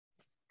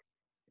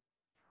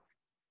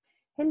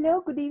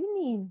Hello, good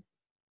evening.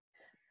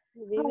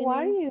 Good How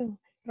are evening. you?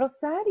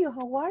 Rosario,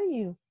 how are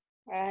you?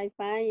 I'm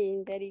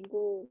fine, very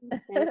good.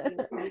 Thank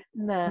you.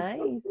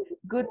 Nice.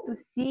 Good to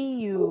see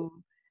you.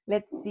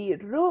 Let's see.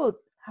 Ruth,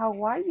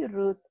 how are you,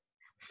 Ruth?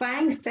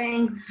 Fine,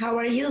 thanks. How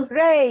are you?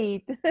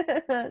 Great.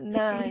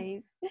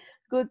 Nice.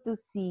 Good to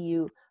see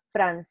you.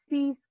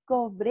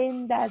 Francisco,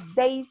 Brenda,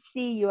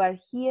 Daisy, you are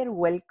here.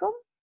 Welcome.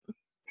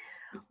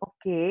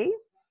 Okay.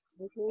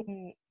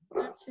 Eh,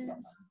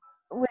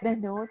 Buenas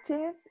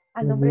noches.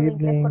 A Good nombre de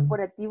Inglés evening.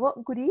 Corporativo,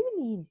 good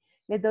evening.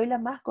 Les doy la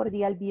más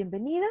cordial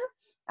bienvenida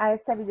a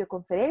esta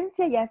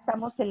videoconferencia. Ya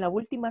estamos en la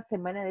última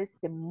semana de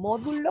este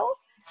módulo.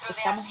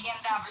 Estamos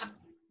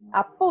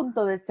a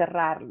punto de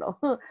cerrarlo.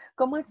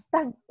 ¿Cómo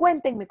están?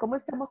 Cuéntenme, ¿cómo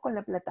estamos con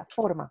la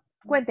plataforma?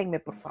 Cuéntenme,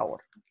 por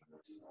favor.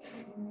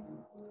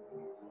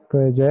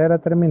 Pues ya la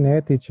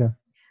terminé, teacher,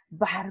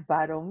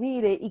 Bárbaro,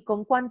 mire, ¿y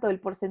con cuánto el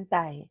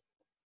porcentaje?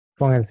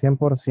 con el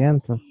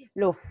 100%.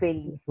 Lo Ya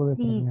pude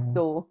terminar.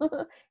 felicito.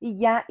 Y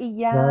ya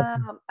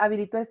Gracias.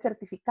 habilitó el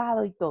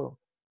certificado y todo.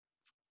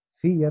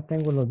 Sí, ya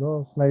tengo los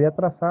dos. Me había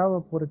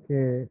atrasado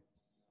porque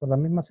por la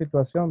misma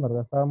situación,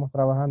 ¿verdad? Estábamos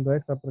trabajando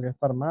extra porque es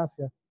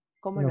farmacia y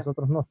 ¿Cómo no?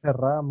 nosotros no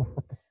cerramos.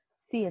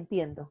 Sí,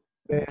 entiendo.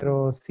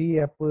 Pero sí,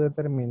 ya pude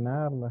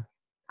terminarla.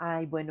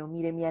 Ay, bueno,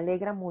 mire, me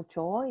alegra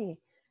mucho hoy.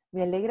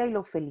 Me alegra y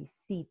lo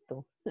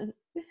felicito.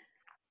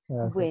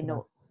 Gracias, Bueno,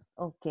 gracias.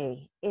 ok.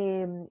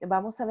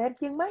 Vamos a ver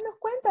quién más nos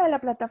cuenta de la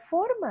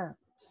plataforma.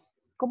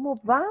 ¿Cómo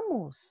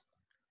vamos?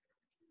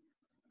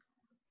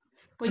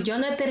 Pues yo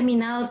no he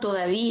terminado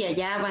todavía,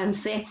 ya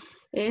avancé.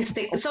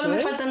 Solo me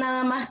Ok. falta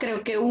nada más,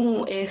 creo que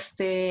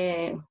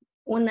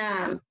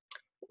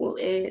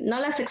no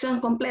la sección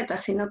completa,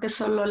 sino que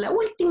solo la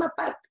última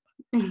parte.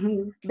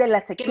 De la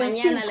Que sección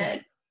mañana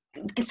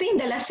 5. sí,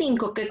 de las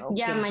 5, que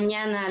ya Ok.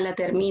 mañana la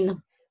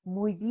termino.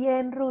 Muy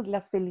bien, Ruth,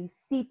 la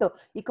felicito.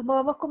 ¿Y cómo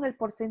vamos con el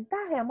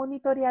porcentaje? ¿Ha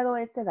monitoreado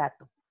ese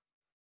dato?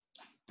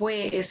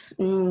 Pues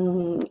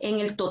en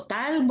el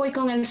total voy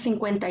con el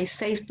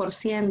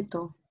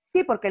 56%.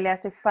 Sí, porque le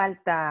hace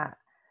falta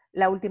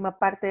la última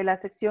parte de la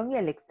sección y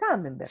el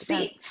examen, ¿verdad?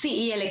 Sí,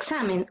 y el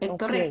examen, Ok,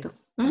 correcto.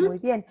 muy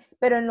bien.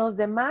 Pero en los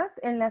demás,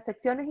 en las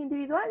secciones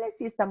individuales,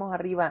 sí estamos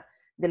arriba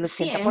del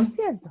 100.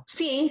 80%.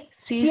 Sí.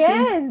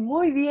 100,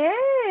 muy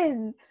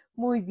bien.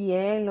 Muy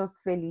bien, los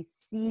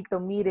felicito.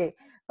 Mire,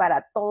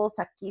 para todos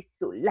aquí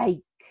su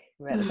like,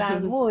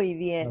 ¿verdad? Muy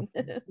bien.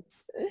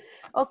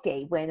 Ok,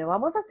 bueno,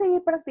 vamos a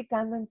seguir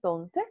practicando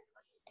entonces.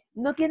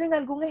 ¿No tienen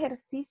algún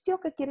ejercicio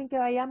que quieren que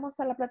vayamos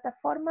a la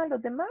plataforma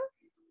los demás?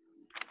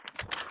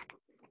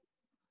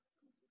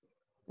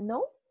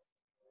 ¿No?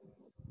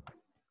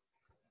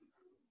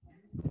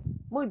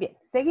 Muy bien,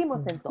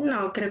 seguimos entonces.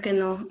 No, creo que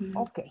no.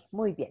 Ok,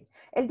 muy bien.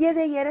 El día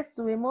de ayer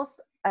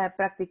estuvimos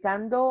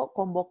practicando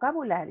con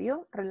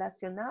vocabulario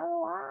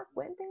relacionado a,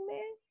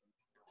 cuéntenme.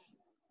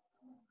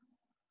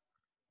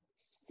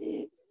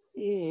 Sí.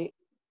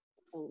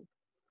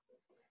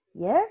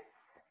 Yes.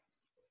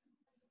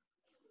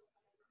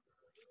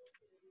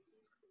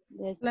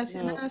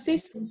 Relacionado a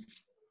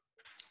seasons.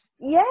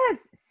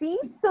 Yes,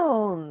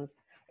 seasons.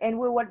 And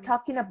we were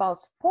talking about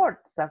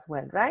sports as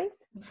well, right?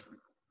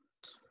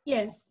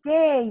 Yes.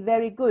 Okay,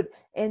 very good.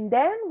 And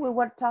then we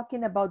were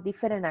talking about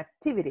different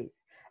activities.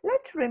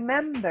 Let's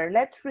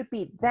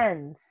repeat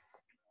dance.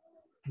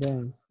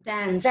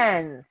 Dance.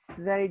 Dance,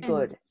 very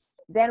good.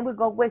 Then we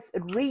go with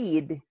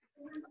read.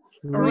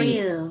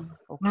 Real.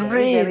 Okay,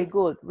 very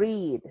good.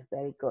 Read,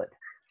 very good.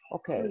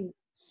 Okay,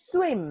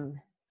 swim.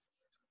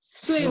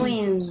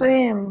 Swim.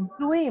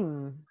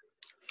 Swim.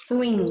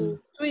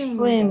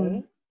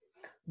 Okay.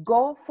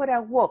 Go for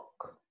a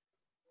walk.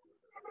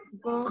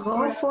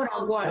 Go for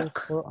a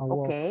walk.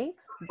 Okay.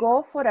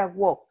 Go for a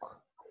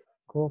walk.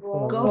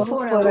 Go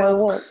for a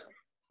walk.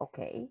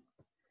 Okay.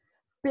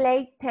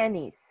 Play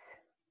tennis.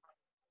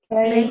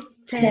 Play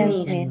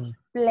tennis.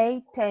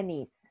 Play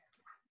tennis.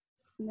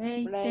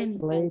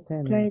 Play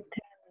tennis.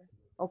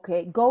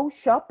 Okay. Go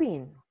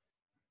shopping.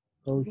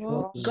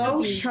 Go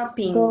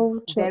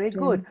shopping. Very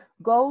good.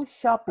 Go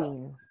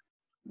shopping.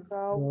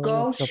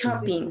 Go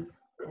shopping.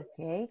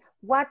 Okay.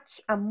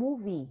 Watch a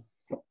movie.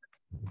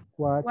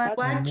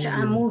 Watch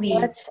a movie.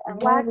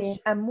 Watch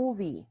a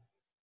movie.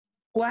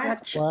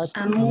 Watch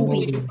a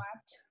movie.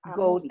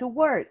 Go to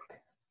work.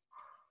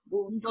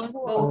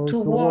 Go to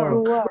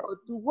work. Go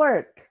to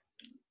work.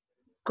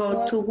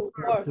 Go to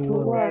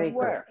work. Very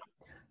good.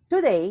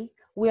 Today,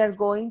 we are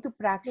going to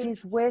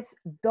practice with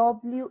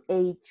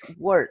WH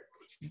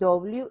words,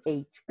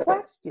 WH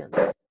questions.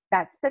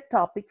 That's the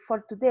topic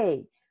for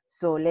today.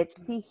 So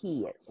let's see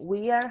here.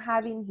 We are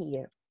having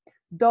here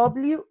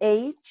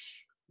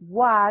WH,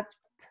 what,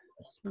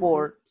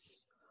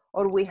 sports,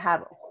 or we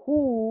have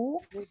who,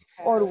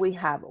 or we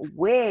have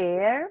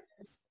where,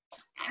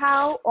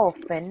 how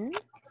often,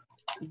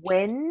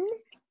 when,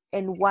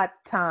 and what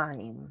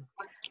time.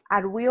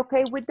 Are we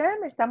okay with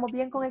them? ¿Estamos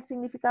bien con el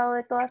significado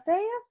de todas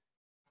ellas?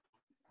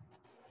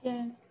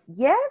 Yes.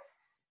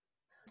 Yes?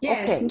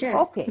 Yes,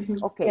 Okay,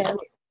 yes. okay.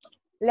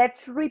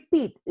 Let's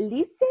repeat.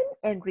 Listen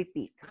and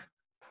repeat.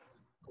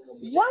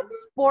 What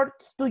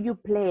sports do you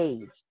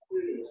play?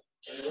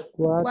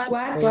 What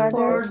What sport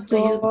sport do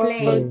you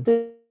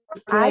play?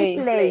 I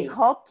play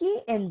hockey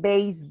and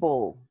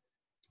baseball.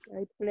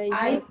 I play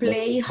I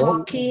play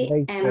Hockey,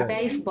 hockey and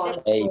baseball.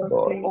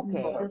 baseball.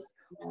 Okay.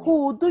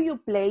 Who do you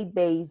play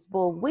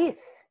baseball with?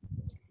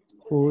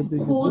 Who do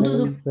you Who do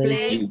you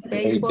play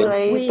play baseball?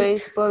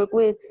 baseball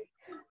with?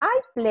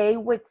 I play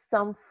with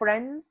some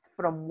friends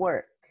from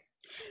work.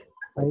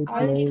 I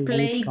I play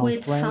play with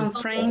with some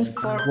some friends friends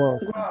for from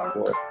work.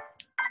 work.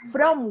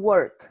 From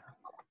work.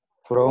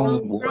 From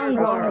Okay.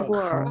 work.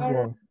 From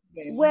work.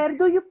 Where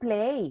do you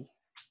play?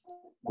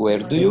 Where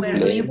do you Where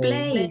do you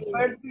play? play?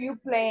 Where do you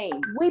play?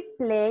 We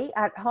play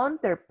at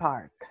Hunter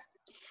Park.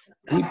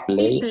 We We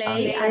play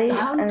play at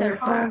Hunter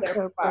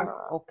Park.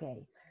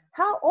 Okay.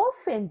 How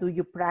often do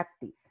you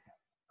practice?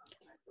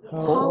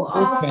 How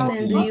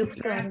often do you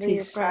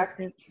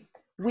practice?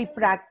 We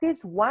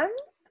practice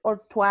once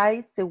or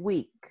twice a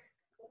week.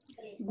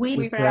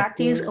 We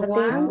practice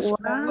once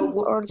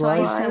or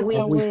twice a week.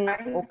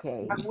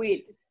 Okay. A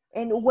week.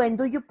 And when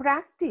do you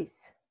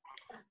practice?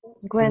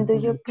 When do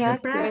you Do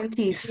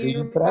practice?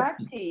 you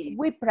practice?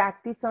 We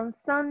practice on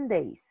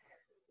Sundays.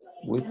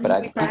 We We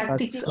practice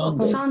practice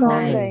on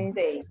Sundays.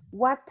 Sundays.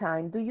 What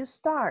time do you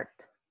start?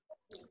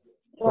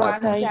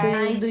 What Time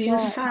time do you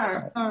start?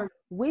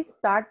 We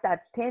start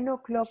at 10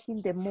 o'clock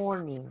in the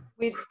morning.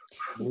 we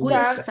We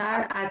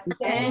start at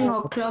 10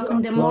 o'clock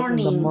in the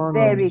morning.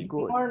 Very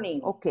good.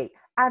 morning? Okay.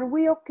 Are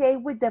we okay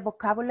with the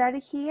vocabulary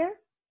here?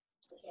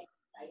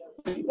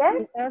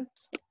 Yes?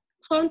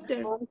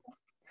 Hunter.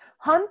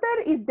 Hunter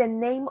is the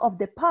name of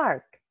the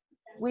park.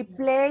 We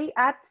play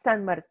at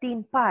San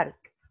Martin Park.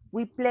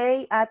 We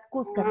play at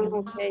Cuscatlán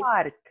Okay.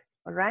 Park.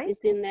 All right? It's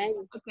the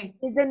name. Okay.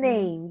 Is the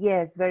name.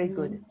 Yes, very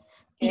good.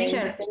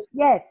 Teacher,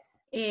 Yes.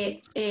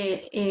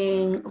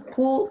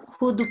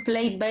 who do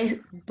play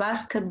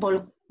basketball?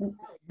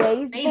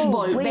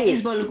 Baseball with.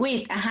 Baseball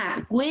with,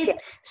 ajá, with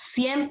Yes.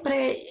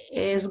 siempre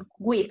es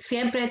with,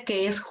 siempre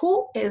que es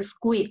who es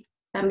with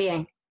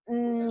también,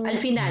 al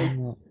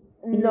final.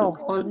 No,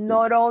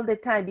 not all the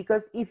time,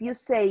 because if you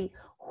say,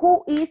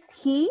 who is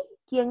he?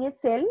 ¿Quién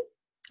es él?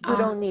 You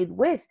don't need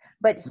with.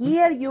 But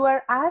here you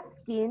are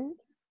asking,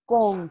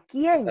 ¿con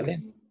quién? Okay.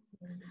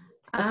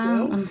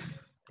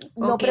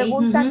 No ok,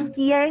 pregunta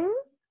quién,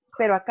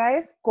 pero acá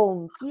es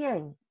con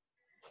quién.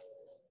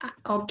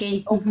 ok,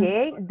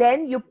 Okay,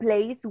 then you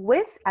place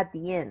with at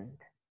the end.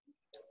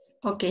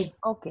 ok,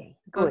 Okay,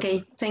 good.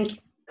 ok, thank you.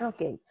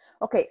 Okay,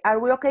 okay, are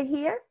we okay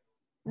here?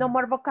 No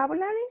more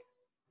vocabulary?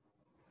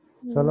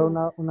 Solo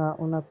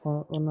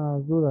una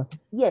duda.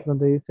 Yes,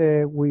 Donde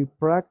dice we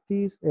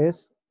practice es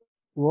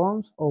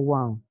once o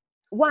one.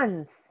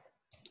 once.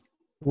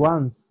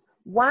 Once.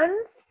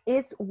 Once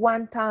is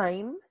one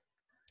time.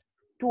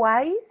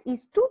 Twice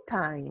is two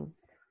times.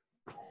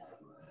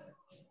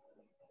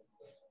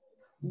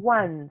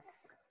 Once.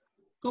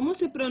 ¿Cómo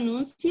se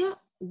pronuncia?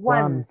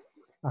 Once.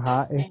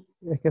 Ajá,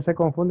 es que se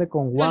confunde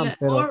con No, one, la-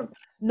 pero or.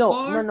 No,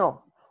 Or.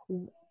 no.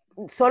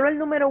 Solo el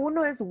número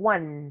uno es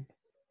one.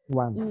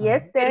 one. Y ajá.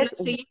 este Pero es... la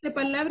siguiente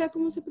palabra,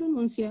 ¿cómo se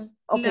pronuncia?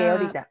 Ok, La-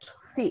 ahorita.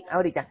 Sí,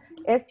 ahorita.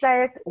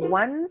 Esta es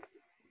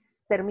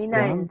once,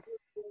 termina en Once.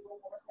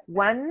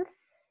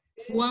 once,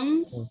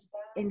 Once,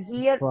 and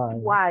here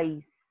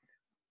Twice.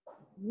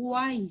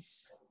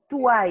 twice.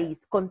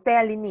 Twice, conté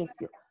al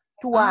inicio.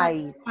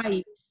 Twice,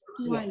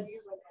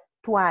 Twice.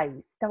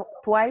 twice,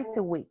 twice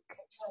a week.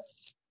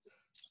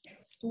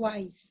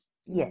 Twice.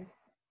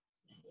 Yes.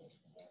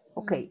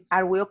 Okay,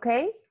 are we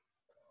okay?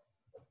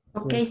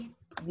 Ok,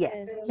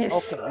 Yes. Yes.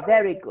 Okay,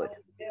 very good.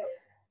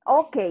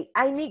 Okay,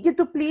 I need you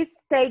to please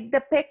take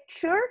the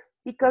picture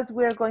because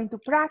we're going to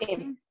practice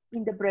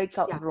in the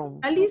breakout room.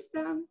 ¿Está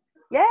lista?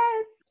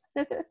 Yes.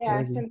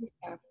 Ya, está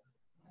lista.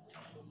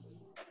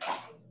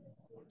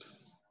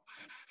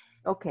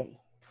 Okay.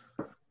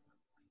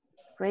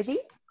 Ready?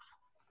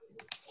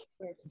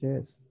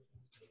 Yes.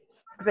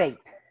 Great.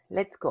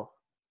 Let's go.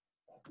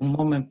 Un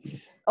moment,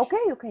 please.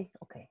 Okay, okay,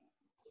 okay.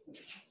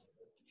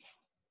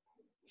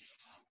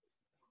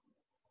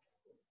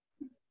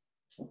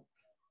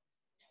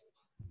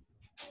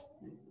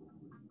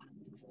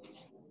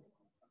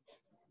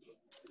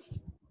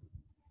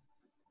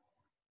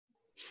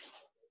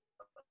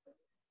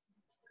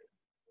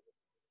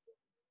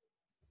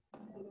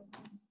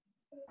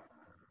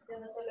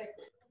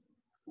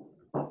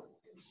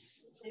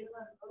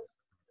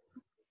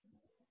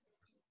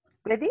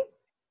 Ready?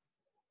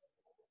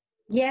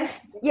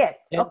 yes,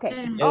 Yes. Yes, Okay.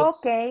 yes.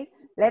 Okay.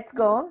 Let's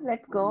go.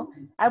 Let's go.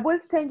 I will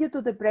send you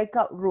to the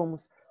breakout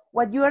rooms.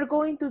 What you are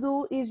going to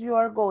do is you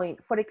are going,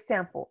 for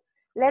example,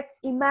 let's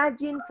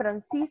imagine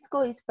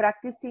Francisco is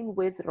practicing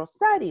with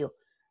Rosario.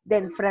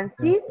 Then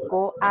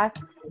Francisco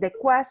asks the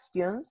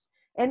questions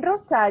and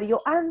Rosario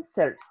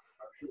answers.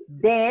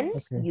 Then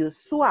you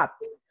swap.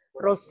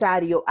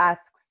 Rosario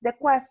asks the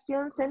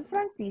questions and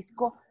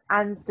Francisco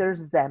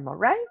answers them, all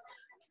right?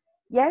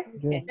 Yes?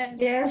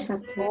 yes,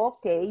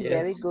 Okay, Yes.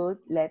 very good.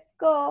 Let's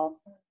go.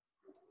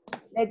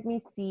 Let me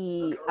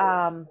see.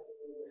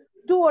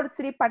 2 or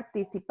 3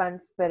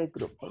 participants per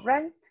group, all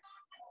right?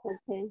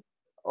 Okay.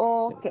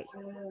 Okay.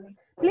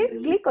 Please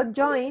click on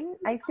join.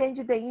 I send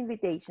you the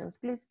invitations.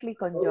 Please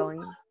click on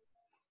join.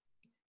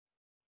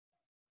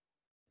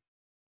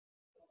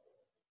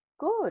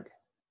 Good.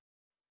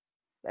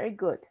 Very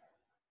good.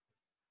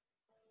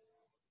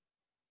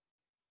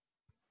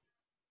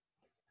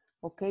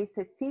 Okay,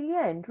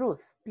 Cecilia and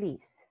Ruth,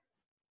 please.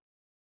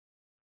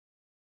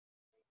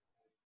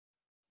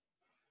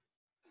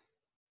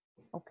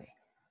 Okay.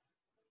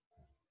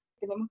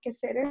 Tenemos que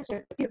hacer eso,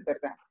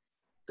 ¿verdad?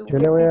 Tú Yo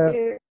le voy a...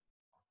 repites,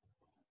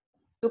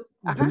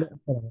 ajá,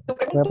 tú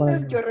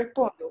preguntas, yo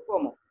respondo,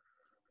 ¿cómo?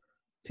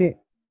 Sí,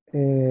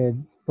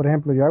 por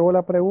ejemplo, yo hago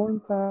la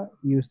pregunta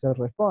y usted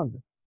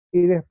responde.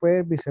 Y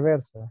después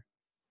viceversa.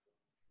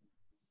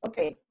 Ok.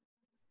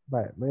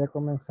 Vale, voy a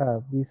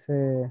comenzar.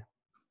 Dice,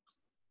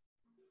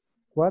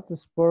 what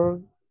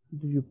sport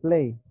do you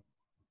play?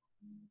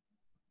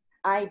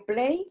 I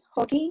play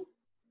hockey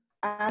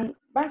and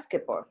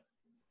basketball.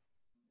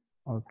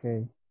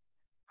 Okay.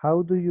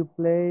 How do you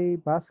play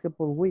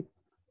basketball with?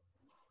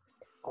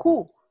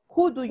 Who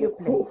do you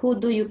play? Who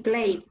do you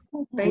play?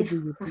 Who do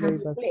you play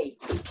basketball?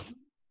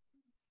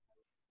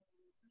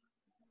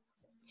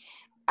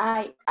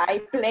 I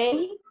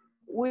play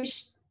with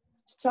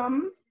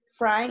some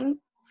friends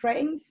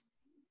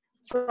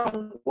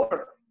from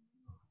work.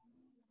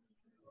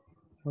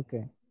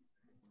 Okay.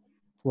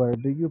 Where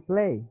do you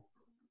play?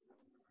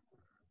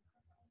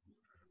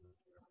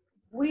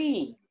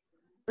 We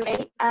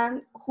play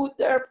at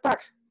Hooter Park.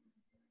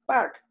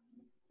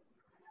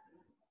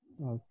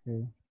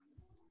 Okay.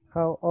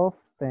 How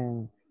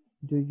often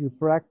do you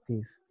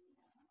practice?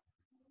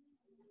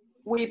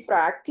 We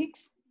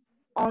practice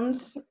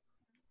once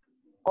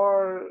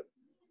or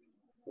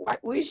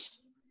wish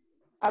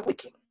a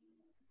week.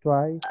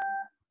 Twice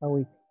a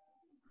week.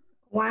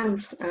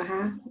 Once,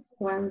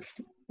 once.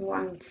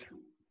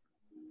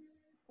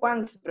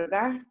 Once,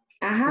 ¿verdad?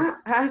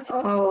 Ajá, Sí.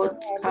 o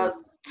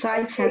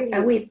twice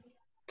a week.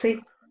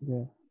 Sí.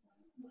 Yeah.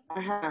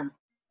 Ajá.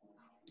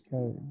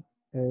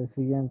 Okay.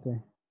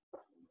 Siguiente.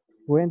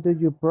 When do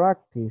you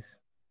practice?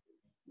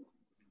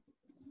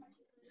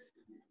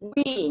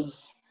 We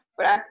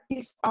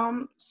practice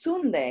on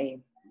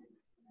Sunday.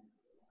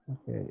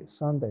 Okay,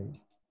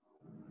 Sunday.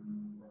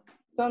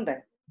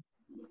 Sunday.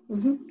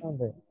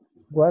 Sunday.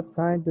 What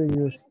time do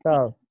you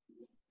start?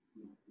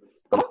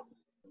 ¿Cómo?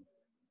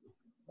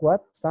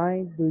 What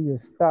time do you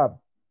start?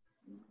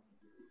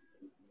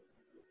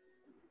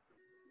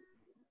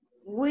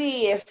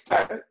 We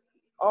start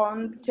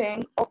on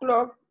 10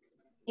 o'clock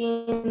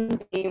in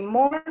the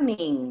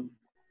morning.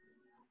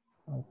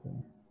 Okay.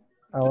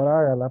 Ahora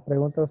haga la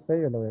pregunta a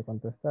usted, yo le voy a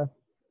contestar.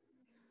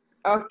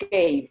 Ok.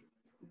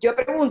 Yo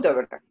pregunto,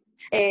 ¿verdad?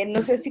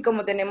 No sé si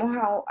como tenemos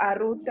a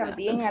Ruth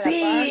también a la par.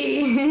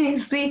 Sí,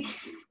 sí.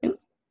 Si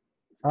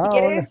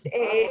quieres,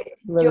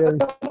 Lo yo había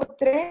visto. tomo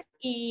 3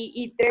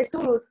 y 3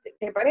 tú, Ruth,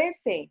 ¿te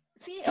parece?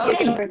 Sí, Y yo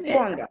te ok.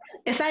 responda.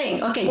 Está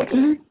bien, ok.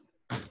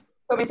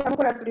 Comenzamos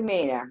con la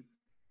primera.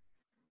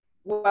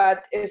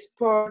 What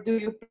sport do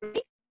you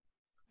play?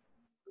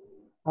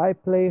 I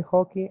play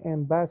hockey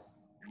and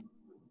basketball.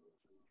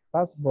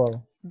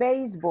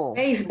 Baseball.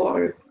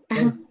 Baseball.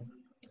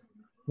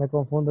 Me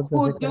confundo,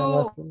 pensé que era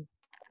básquetbol.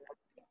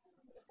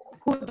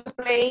 Who do you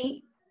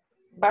play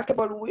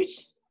basketball with?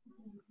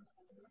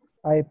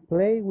 I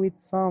play with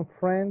some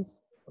friends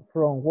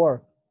from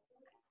work.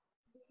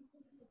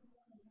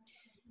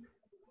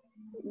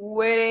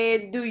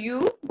 Where do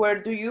you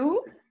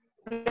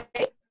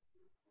play?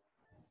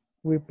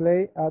 We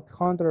play at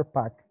Hunter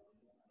Park.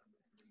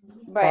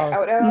 Vaya,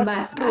 ahora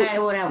vas, Ruth.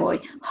 Ahora voy.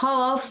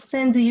 How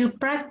often do you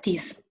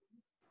practice?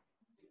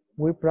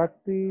 We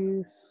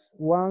practice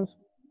once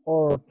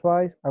or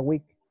twice a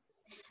week.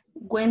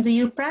 When do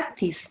you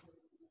practice?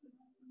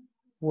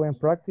 When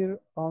practice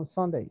on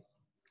Sunday.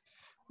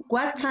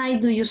 What time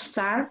do you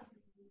start?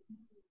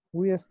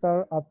 We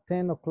start at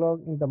 10 o'clock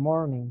in the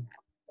morning.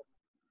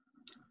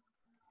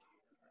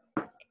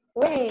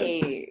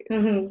 Wait.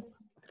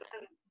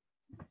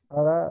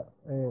 Ahora,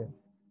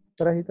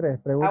 3 y 3.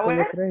 Pregunto yo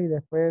Ahora, 3 y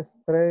después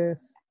 3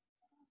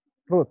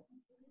 Ruth.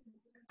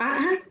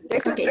 Ajá,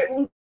 ok.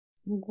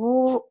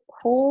 Who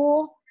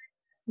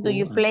do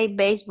you play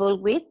baseball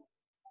with?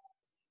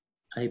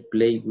 I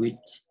play with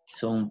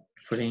some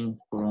friends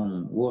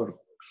from work.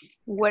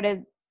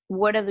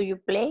 Where do you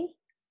play?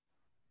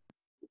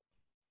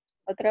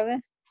 Otra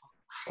vez.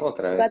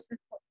 Otra vez.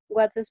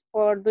 What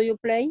sport do you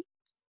play?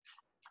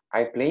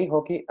 I play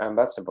hockey and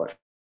basketball.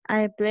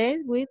 I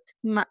play with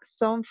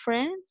some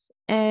friends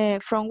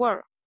from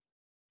work.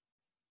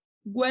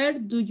 Where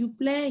do you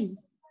play?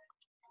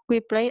 We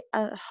play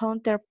at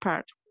Hunter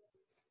Park.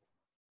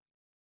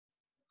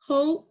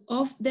 How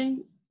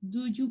often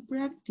do you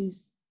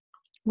practice?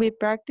 We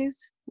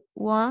practice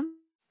once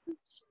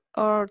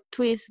or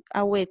twice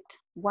a week.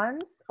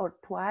 Once or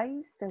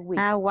twice a week.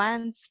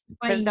 Once,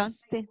 perdón,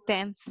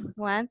 tense.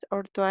 Once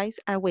or twice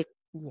a week.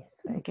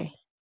 Yes, very okay.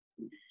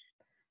 Good.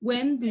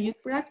 When do you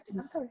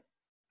practice?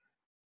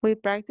 We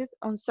practice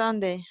on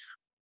Sunday.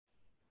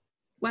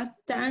 What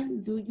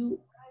time do you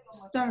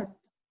start?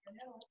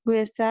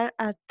 We start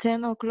at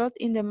 10 o'clock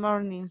in the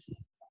morning.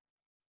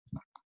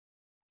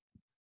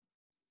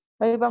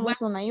 Hoy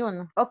vamos una y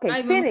una. Okay,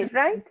 Ay, vamos. finish,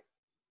 right?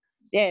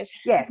 Yes.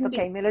 Yes,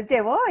 okay, me lo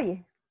llevo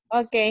hoy.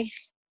 Okay.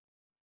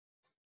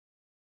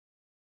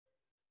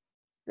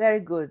 Very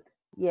good.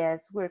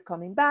 Yes, we're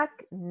coming back.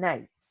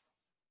 Nice.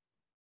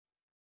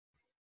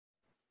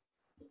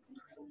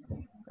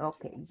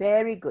 Okay,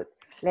 very good.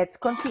 Let's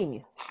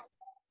continue.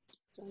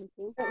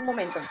 Un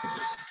momento.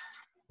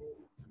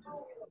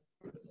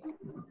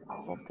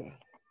 Okay.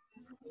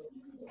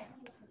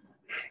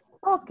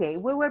 Okay,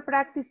 we were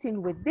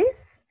practicing with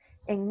this,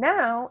 and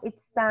now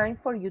it's time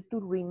for you to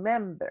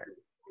remember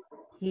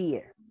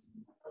here.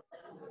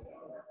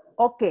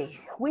 Okay,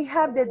 we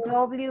have the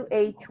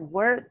WH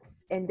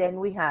words, and then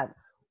we have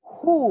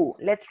who.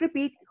 Let's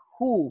repeat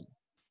who.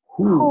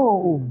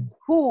 Who?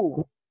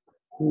 Who.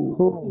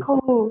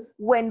 Who?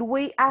 When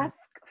we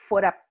ask for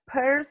a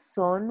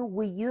person,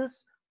 we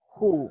use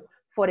who.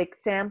 For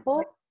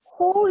example,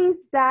 who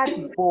is that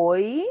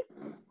boy?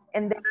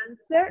 And the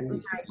answer, Who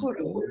is my that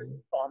brother boy?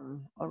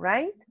 Tom. All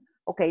right?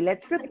 Okay,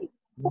 let's repeat.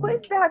 Who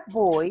is that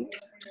boy?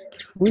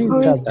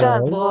 Who is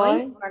that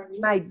boy?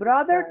 My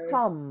brother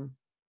Tom.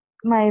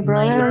 My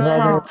brother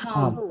Brother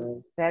Tom.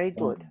 Tom. Very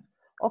good.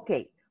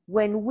 Okay,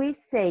 when we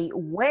say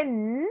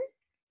when,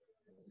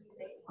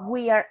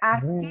 we are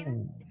asking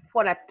When?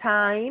 for a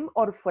time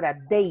or for a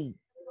date.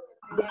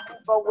 Then we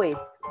go with,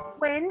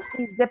 when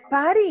is the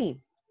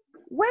party?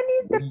 When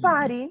is the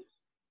party?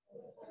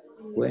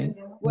 When?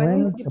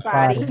 When is the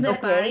party? Is the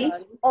Okay,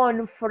 party?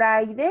 on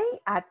Friday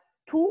at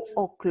 2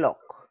 o'clock.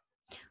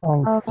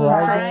 On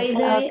Friday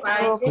Friday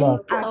at at 2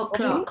 o'clock.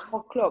 2 2 o'clock.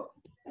 o'clock.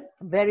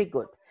 Very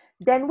good.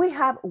 Then we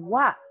have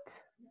what.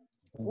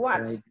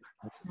 What?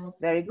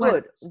 Very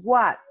good.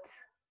 What.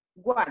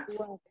 What?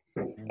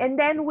 And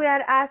then we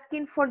are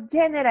asking for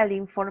general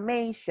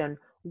information.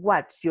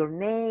 What's your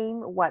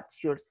name?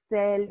 What's your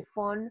cell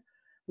phone?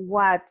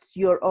 What's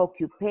your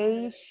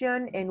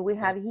occupation? And we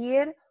have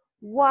here,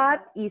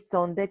 what is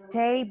on the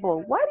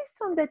table? What is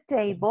on the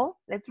table?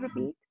 Let's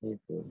repeat.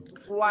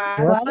 What?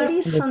 What What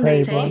is is on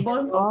the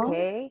table?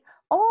 Okay.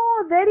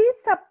 Oh, there is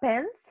a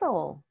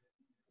pencil.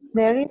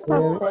 There is a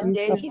There pen. is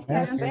There a is a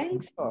pencil.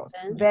 pencil.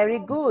 Very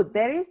good.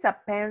 There is a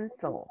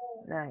pencil.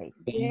 Nice.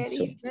 There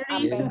is There a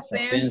is a pencil.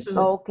 pencil.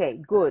 Okay,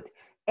 good.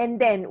 And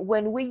then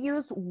when we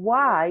use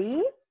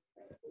why,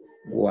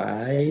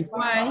 Why?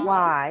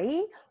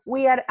 why,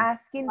 we are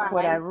asking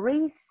for Why? a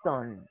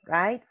reason,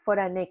 right? For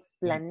an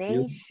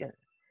explanation.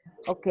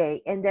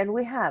 Okay, and then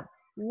we have,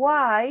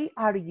 why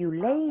are you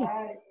late?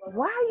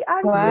 Why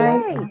are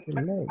Why you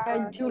late? Late.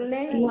 Are you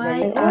late? Very Why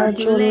good. are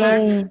you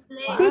late?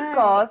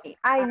 Because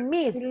I Are you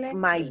missed late?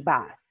 my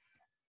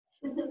bus.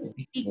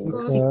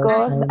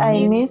 Because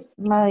I missed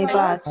my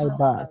bus. My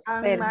bus.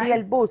 Perdí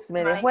el bus,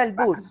 me dejó el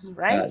bus,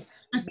 right?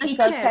 Us.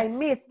 Because I Teacher,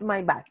 missed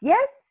my bus.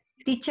 Yes?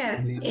 teacher,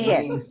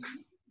 Yes.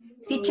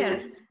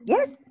 teacher.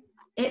 Yes.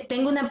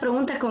 Tengo una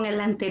pregunta con el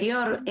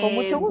anterior. Con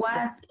mucho gusto.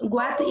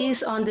 What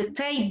is on the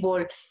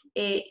table?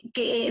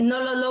 Que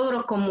no lo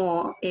logro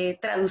como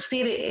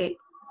traducir.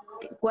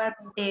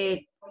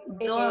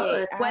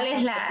 ¿Cuál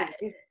es la?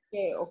 ¿Es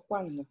qué o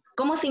cuándo?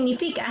 ¿Cómo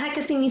significa? Ajá,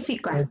 ¿qué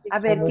significa? A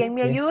ver, ¿quién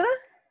me ayuda?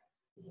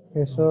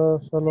 Eso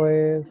solo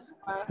es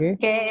 ¿qué?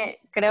 Que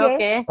creo ¿Qué?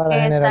 que es Para que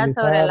está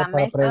sobre generalizar, la para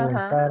mesa.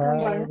 preguntar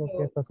Ajá, algo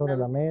que está sobre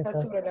la Está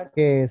mesa. sobre la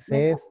 ¿Qué es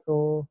mesa.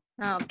 esto?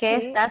 No, que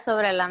está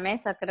sobre la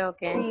mesa, creo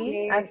que. Sí,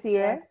 ¿Qué así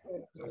está es.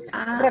 sobre-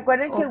 Ah,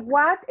 Recuerden que ok.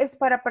 what es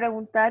para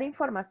preguntar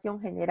información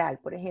general.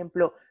 Por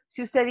ejemplo,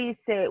 si usted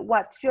dice,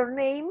 what's your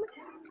name?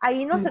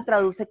 Ahí no se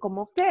traduce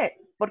como qué,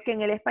 porque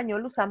en el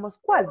español usamos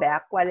cuál,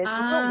 ¿verdad? ¿Cuál es su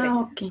nombre?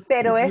 Ok.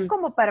 Pero es Ujú.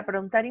 como para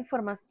preguntar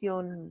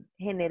información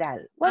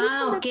general. What is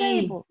on the Ok.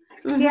 table?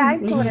 Ujú, ¿Qué hay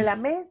sobre ujú. la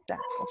mesa?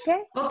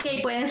 ¿Ok? Ok,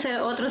 pueden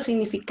ser otros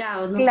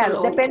significados, no Claro,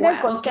 solo depende del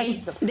what. Ok,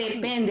 contexto. Sí,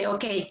 depende,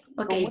 ok,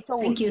 ok. con mucho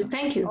Thank you, gusto.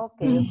 thank you.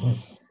 Ok, Ujú. ok.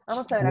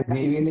 Vamos a ver Good acá.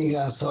 evening.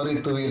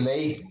 Sorry to be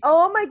late.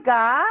 Oh my God,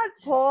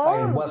 I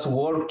Paul. was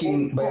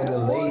working very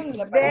late.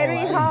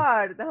 Very Oh,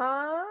 hard,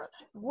 huh?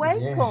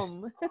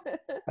 Welcome.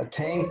 I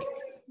think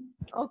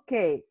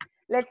Okay,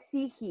 let's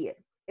see here.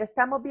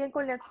 ¿Estamos bien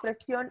con la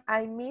expresión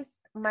I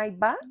missed my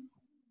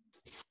bus?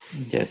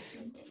 Yes.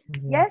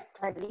 Yes?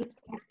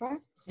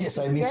 yes,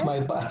 I missed Yes?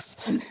 my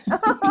bus.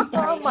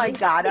 Oh my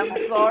God, I'm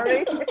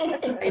sorry.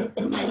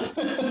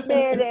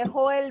 Me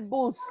dejó el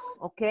bus,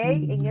 ¿ok?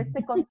 En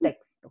este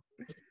contexto.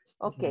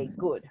 Okay,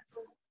 good.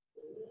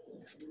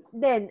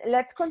 Then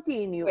let's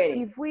continue. Where?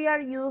 If we are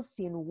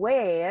using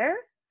where,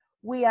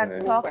 we are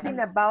talking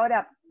about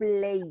a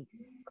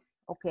place,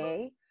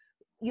 okay?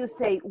 You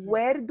say,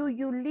 where do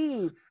you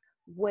live?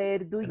 Where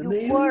do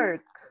you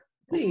work?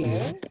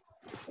 Okay.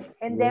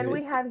 And then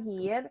we have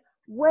here,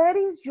 where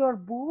is your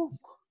book?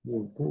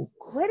 Your book.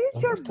 Where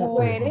is your book?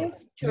 Where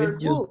is your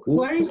book?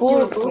 Where is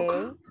your book?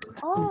 Okay.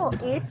 Oh,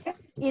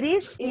 it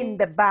is in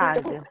the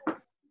bag.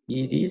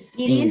 It is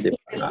It in is the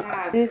in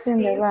bag. It's in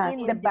the It's back.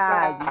 in the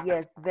bag.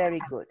 Yes, very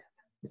good.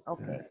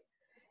 Okay.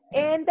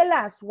 And the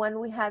last one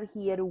we have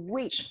here,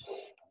 which.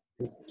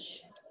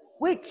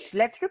 Which,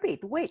 let's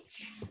repeat,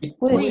 which.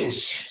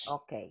 Which.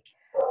 Okay.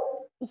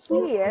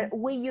 Here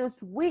we use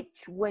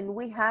which when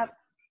we have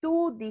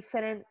two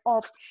different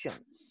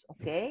options,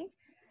 okay?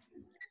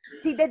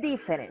 See the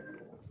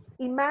difference.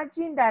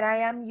 Imagine that I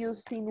am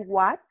using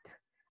what.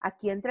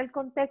 Aquí entra el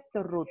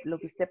contexto, Ruth, lo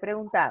que usted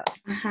preguntaba.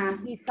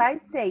 If I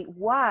say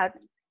what,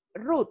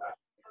 Ruth,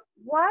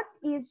 what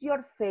is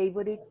your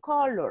favorite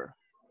color?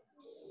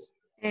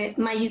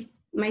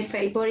 My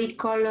favorite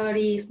color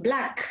is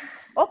black.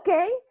 Ok,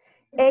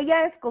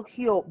 ella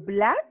escogió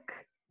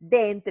black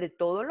de entre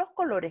todos los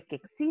colores que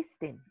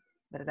existen,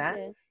 ¿verdad?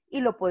 Yes.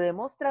 Y lo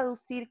podemos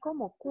traducir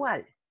como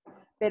cuál.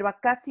 Pero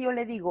acá si yo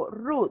le digo,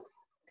 Ruth,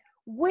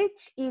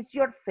 which is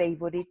your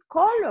favorite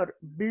color?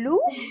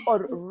 Blue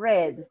or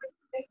red?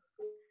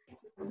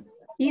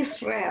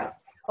 It's red.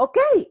 Ok,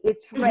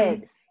 it's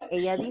red.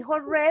 Ella dijo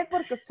red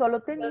porque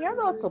solo tenía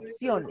dos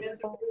opciones.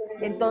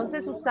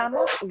 Entonces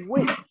usamos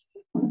which.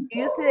 Do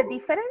you see the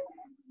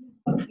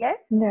difference? Yes?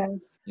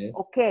 Yes. Yes.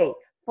 Okay,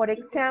 for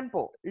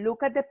example,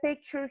 look at the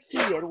picture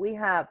here. We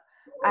have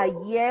a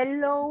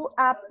yellow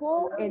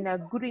apple and a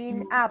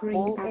green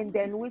apple, and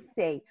then we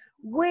say,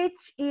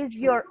 which is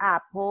your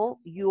apple?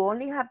 You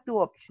only have two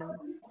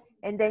options.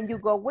 And then you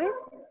go with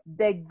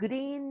the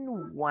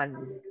green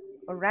one,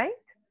 all right?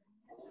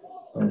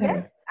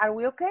 Yes, are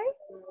we okay?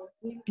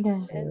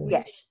 Yes.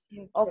 Yes,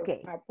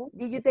 okay.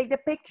 Did you take the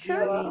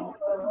picture?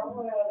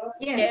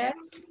 Yes.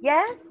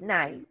 Yes,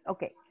 nice.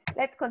 Okay,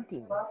 let's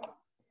continue.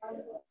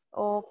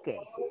 Okay.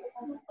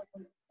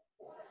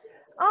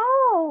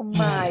 Oh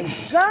my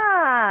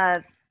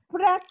God.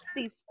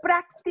 Practice,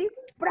 practice,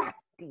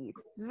 practice.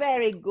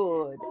 Very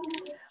good.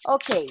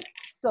 Okay,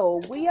 so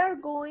we are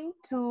going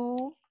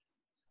to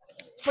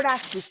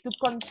practice to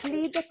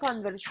complete the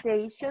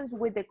conversations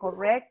with the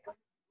correct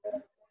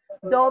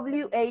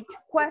WH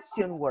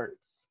question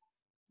words.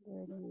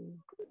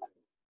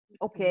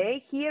 Okay,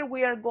 here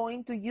we are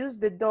going to use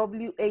the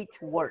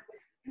WH words.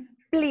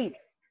 Please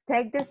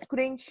take the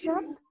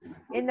screenshot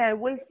and I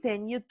will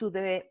send you to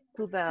the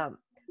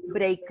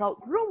breakout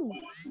rooms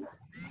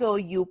so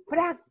you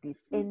practice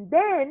and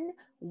then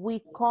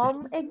we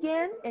come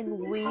again and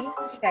we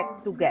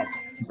check together,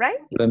 right?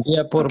 Lo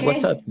envía por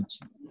WhatsApp.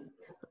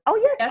 Oh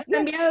yes,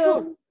 yes,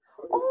 sure.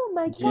 Oh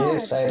my God.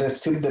 Yes, I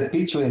received the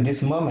picture in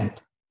this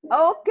moment.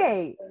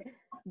 Okay,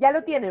 ya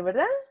lo tiene,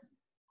 ¿verdad?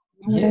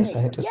 Yes,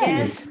 I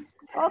received it.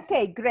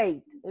 Okay,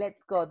 great.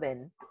 Let's go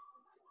then.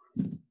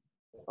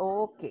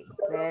 Okay,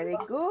 very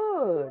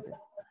good.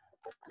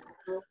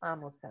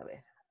 Vamos a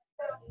ver.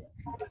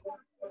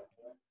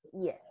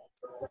 Yes.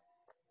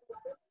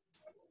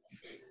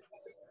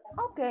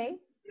 Okay.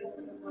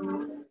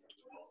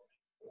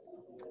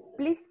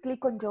 Please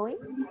click on join.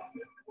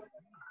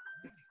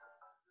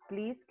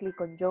 Please click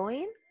on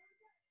join.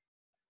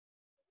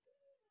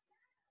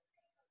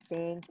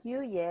 Thank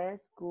you.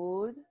 Yes,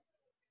 good.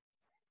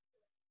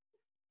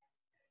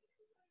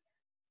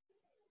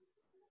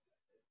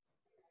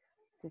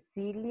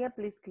 Cecilia,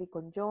 please click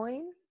on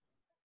join.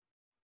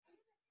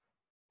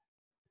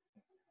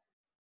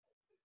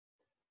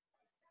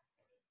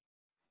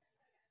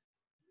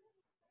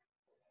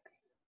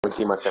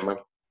 Última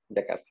semana,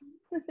 ya casi.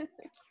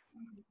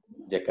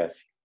 Ya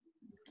casi.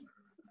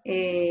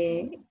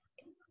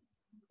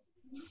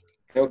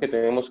 Creo que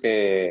tenemos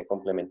que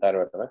complementar,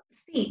 ¿verdad?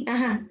 Sí,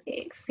 ajá,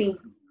 sí.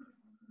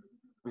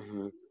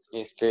 Ujú.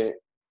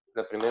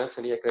 La primera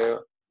sería,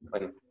 creo,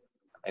 bueno,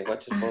 I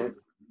watch the phone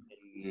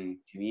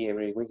en TV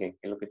every weekend,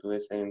 que es lo que tú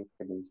ves en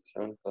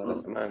televisión toda la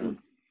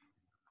semana.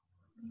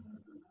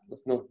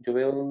 No, yo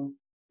veo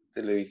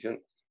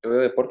televisión, yo veo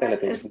deporte en la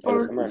What televisión toda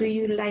la sport semana. do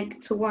you like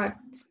to watch?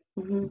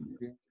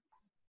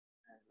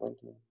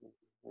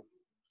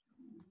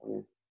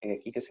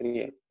 ¿Aquí qué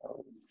sería?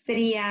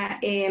 Sería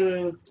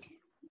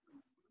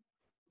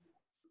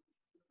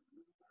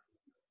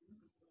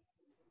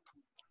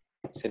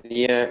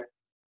Sería,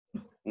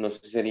 no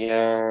sé,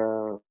 sería...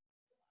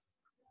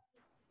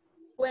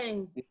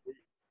 When.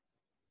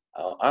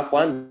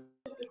 ¿Cuándo?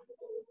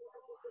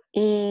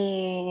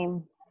 Y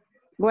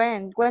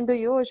when do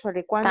you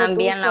usually? ¿Cuándo tú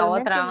También la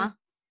usualmente? otra, ¿va?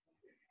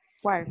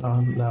 ¿Cuál?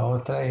 No, la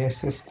otra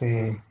es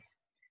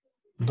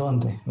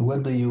 ¿dónde?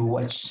 Where do you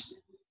watch?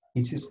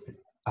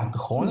 At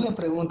home le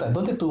pregunta,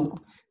 ¿dónde tú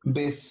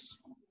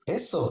ves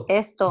eso?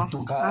 Esto. En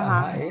tu casa,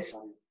 Ajá. ajá,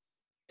 eso.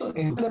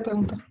 Eso le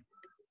pregunta.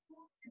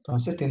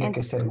 Entonces tiene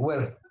que ser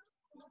where.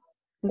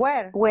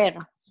 Where? Where.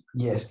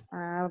 Yes.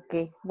 Ah,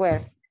 ok.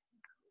 Where?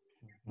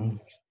 Mm.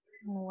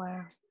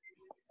 Where.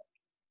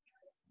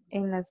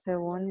 En la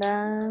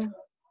segunda.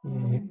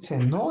 Dice,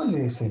 no,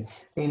 le dice,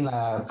 en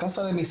la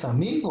casa de mis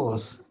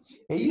amigos.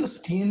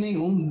 Ellos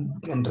tienen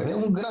en realidad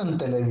un gran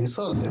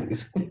televisor, le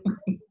dice.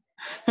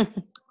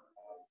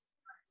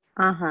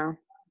 Ajá.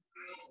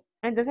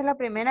 Entonces la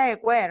primera es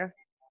where.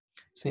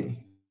 Sí.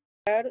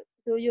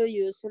 Do you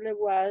usually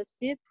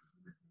watch it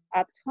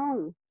at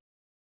home?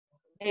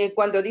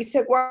 Cuando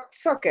dice watch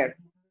soccer.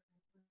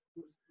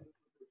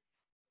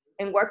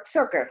 En watch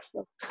soccer.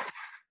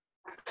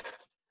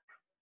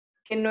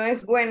 Que no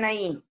es buena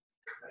ahí.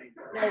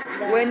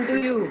 When do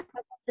you?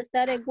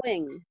 Estar en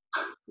when.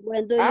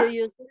 When do ¿Ah?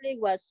 you usually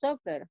watch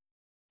soccer?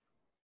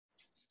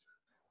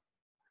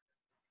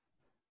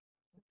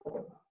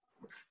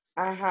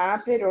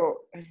 Ajá,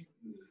 pero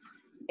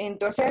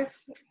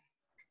entonces,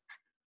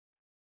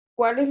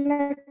 ¿cuál es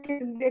la que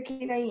tendría que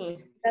ir ahí?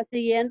 La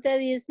siguiente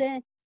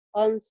dice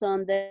on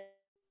Sunday.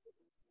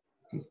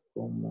 Y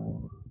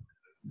como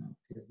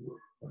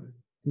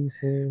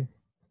Dice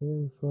que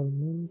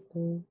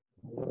usualmente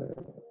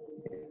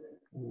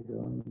y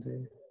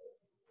dónde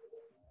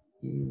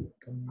y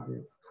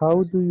dónde.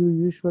 how do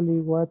you usually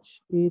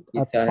watch it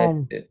at Quizás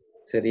home?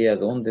 sería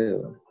dónde,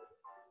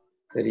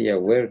 sería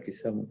where,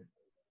 quizás.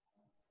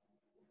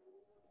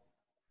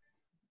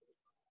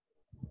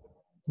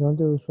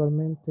 ¿Dónde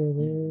usualmente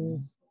ves?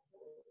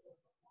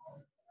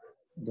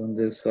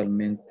 Donde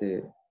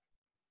usualmente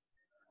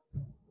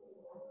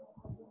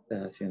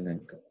estás haciendo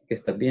 ¿qué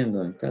estás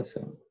viendo en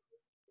casa?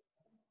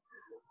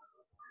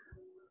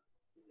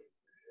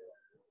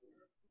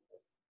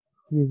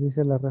 Y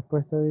dice la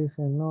respuesta,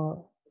 dice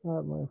no.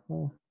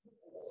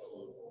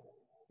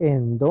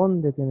 ¿En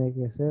dónde tiene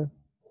que ser?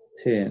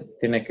 Sí,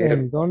 tiene que ¿En ver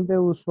con. dónde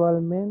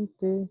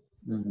usualmente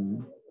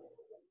Ujú.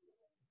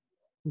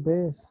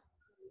 ves?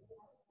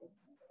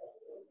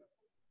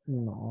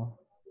 No.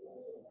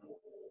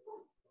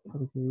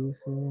 Porque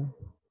dice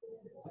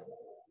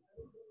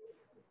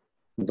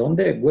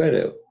 ¿Dónde?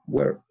 Where.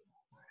 where,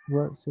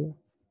 sí.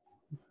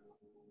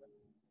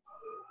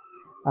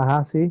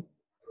 Ajá, sí.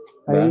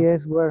 Ahí ¿Va?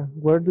 es where.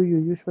 Where do you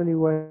usually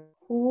wear?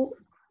 Who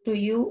do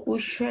you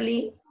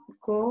usually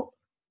go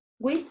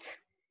with?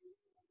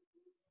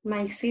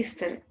 My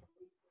sister.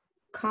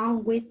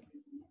 Come with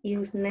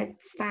you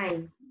next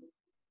time.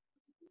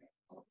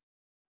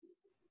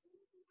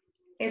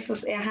 Eso,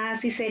 ajá,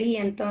 así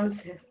sería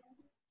entonces.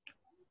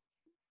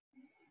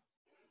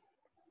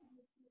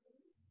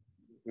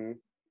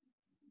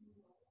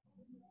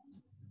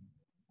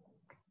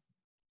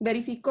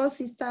 Verificó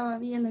si estaba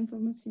bien la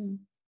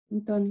información,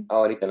 Antonio.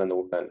 Ahorita lo ando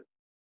buscando.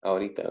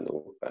 Ahorita.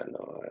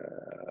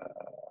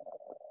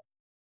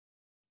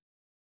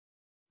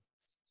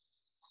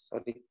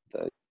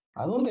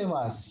 ¿A dónde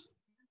vas?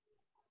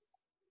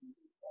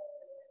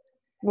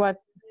 What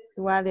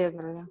is,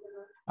 ¿verdad?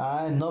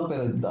 Ah, no,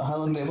 pero ¿a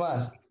dónde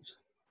vas?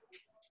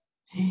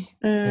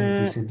 Pero Mm,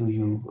 dice, do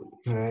you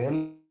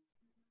really?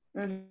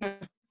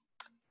 Ujú.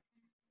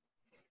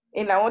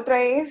 Y la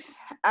otra es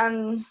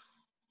and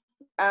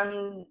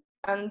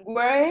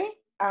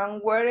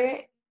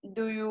where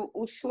do you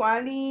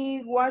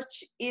usually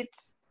watch it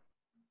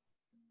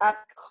at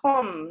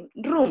home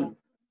room?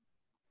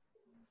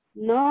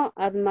 No,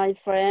 at my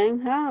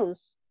friend's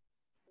house.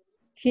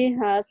 He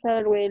has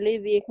a really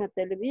big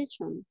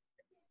television.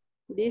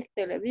 Big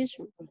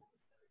television.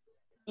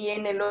 Y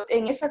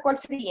en esa, ¿cuál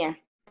sería?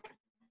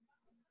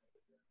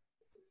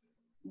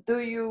 Do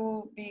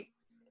you be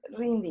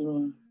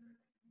reading?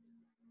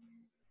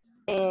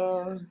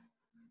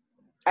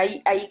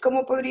 Ahí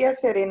 ¿cómo podría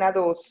ser en la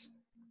 2?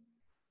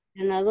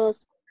 En la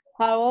 2.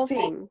 How Sí.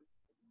 often?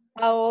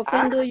 How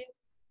often do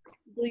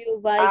you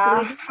buy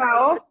reading?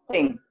 How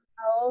often?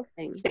 How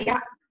often?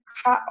 Sería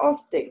how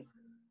often.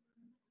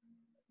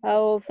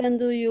 How often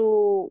do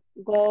you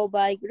go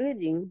bike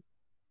riding?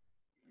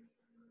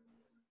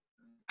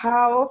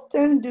 How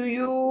often do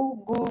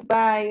you go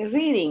by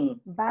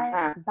reading?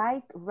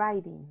 Bike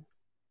riding.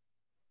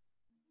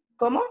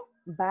 ¿Cómo?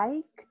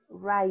 Bike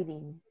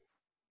riding.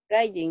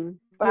 Riding.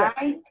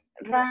 Bike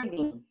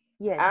riding.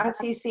 Yes.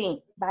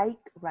 Sí.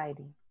 Bike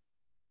riding.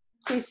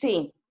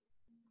 Sí.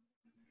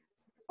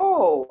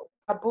 Oh,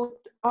 about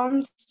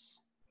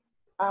once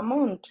a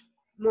month.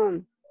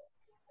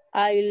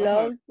 I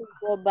love to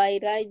go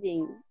bike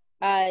riding.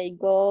 I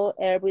go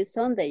every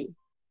Sunday.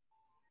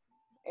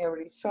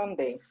 Every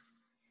Sunday.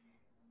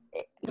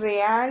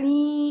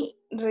 Really,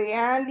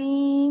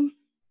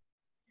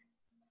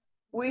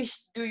 which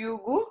do you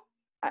go?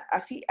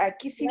 Así,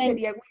 aquí sí When?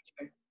 sería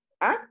which.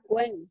 ¿Ah?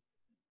 When?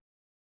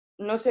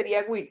 No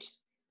sería which.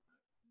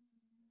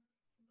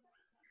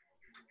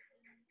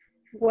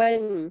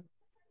 When?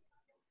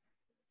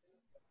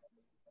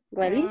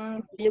 Ready?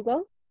 Do you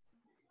go?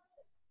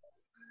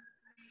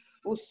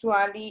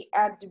 Usually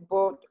at the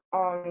boat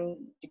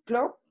on the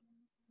clock.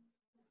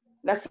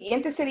 La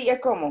siguiente sería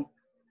 ¿cómo?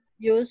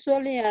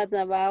 Usually at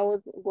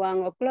about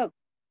 1 o'clock.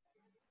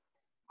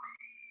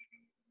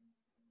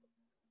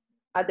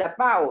 At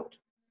about.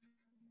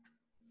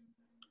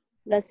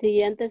 La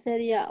siguiente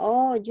sería,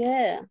 oh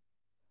yeah.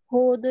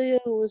 Who do you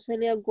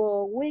usually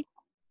go with?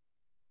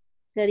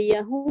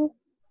 Sería who.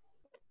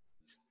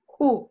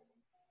 Who.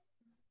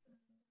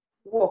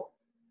 Wo.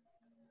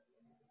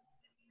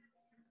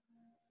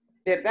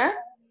 ¿Verdad?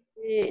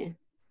 Sí.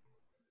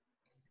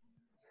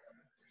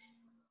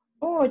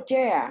 Oh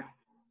yeah.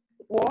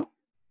 What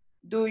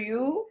do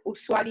you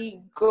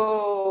usually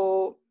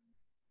go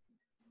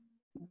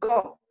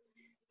Go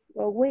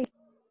with.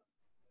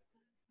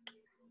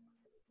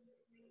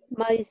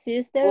 My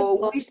sister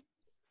go goes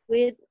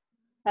with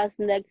us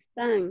next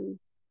time.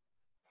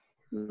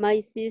 My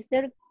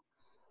sister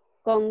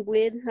come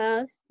with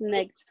us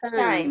next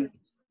time.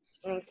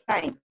 Next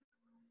time.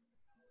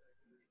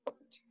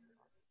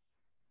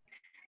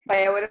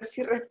 Vaya, ahora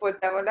sí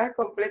respondamos las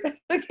completas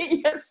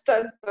porque ya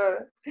están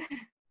todas.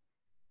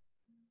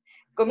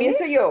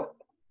 ¿Comienzo Finish? yo?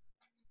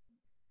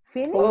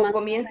 Finish? ¿O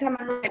comienza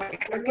Manuel?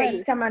 Creo que ahí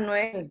está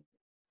Manuel.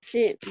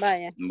 Sí,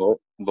 vaya.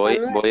 Voy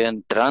Manuel.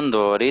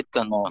 entrando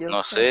ahorita,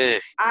 no sé.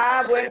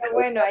 Ah,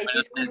 bueno, ahí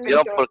disculpe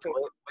Atención, porque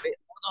entonces.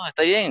 no,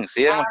 está bien,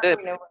 sigan ustedes.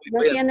 Bueno. ¿No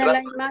Voy tiene la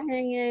entrando.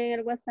 imagen en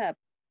el WhatsApp?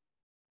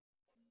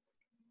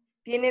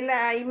 Tiene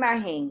la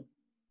imagen.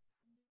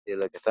 De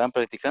la que estaban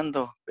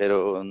practicando,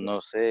 pero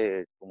no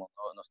sé, como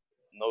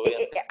no veo.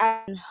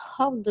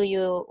 How do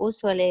you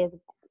usually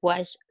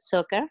watch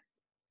soccer?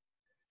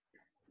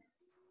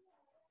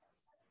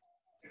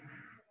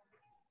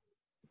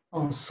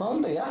 On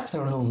Sunday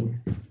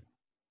afternoon.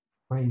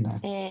 Reina.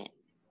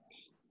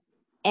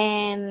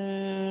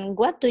 And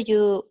what do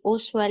you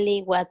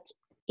usually watch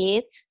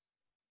it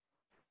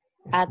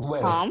at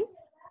Where? home?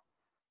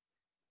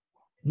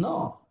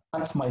 No,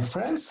 at my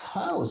friend's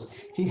house.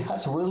 He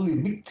has really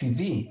big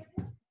TV.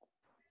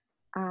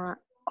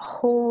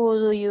 Who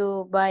do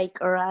you bike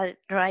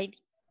ride?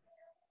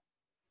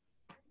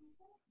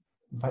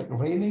 By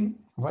riding?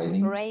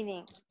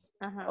 Riding.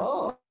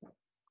 Oh,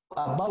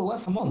 about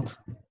once a month.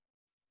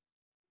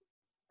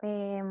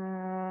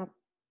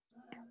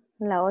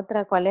 La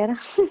otra, ¿cuál era?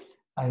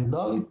 I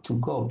love to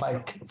go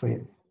bike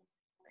riding.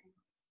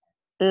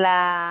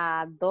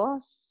 La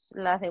 2,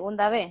 la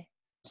segunda B.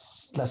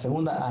 La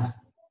segunda A.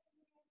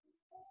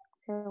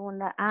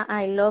 Segunda A,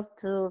 I love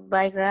to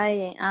bike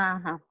riding.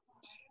 Ajá.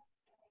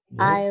 Yes.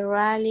 I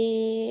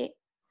really,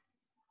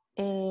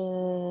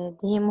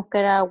 dijimos que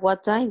era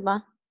what time,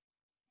 ¿va?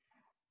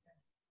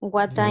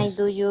 What time Yes.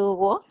 do you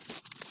go?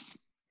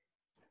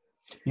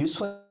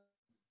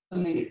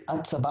 Usually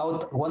at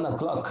about 1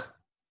 o'clock.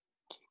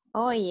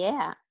 Oh,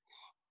 yeah.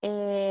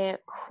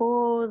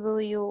 Who do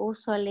you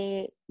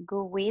usually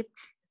go with?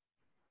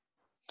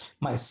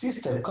 My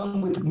sister,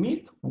 come with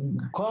me.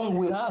 Come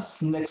with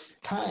us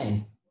next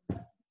time.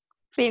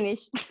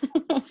 Finish.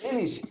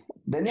 Finish.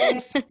 The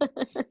next.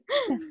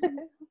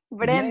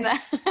 Brenda.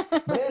 Next.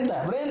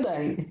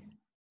 Brenda.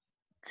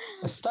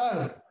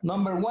 Start.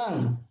 Number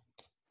 1.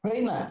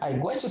 Reina, I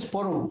watch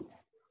sport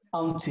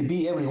on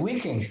TV every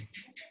weekend.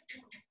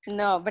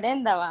 No,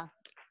 Brenda va.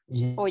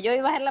 Yes, O yo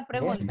iba a hacer la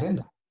pregunta.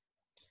 Brenda.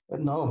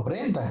 No,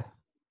 Brenda.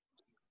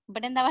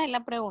 Brenda va a hacer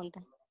la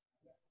pregunta.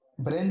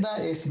 Brenda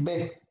es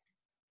B.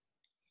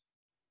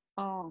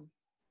 Oh.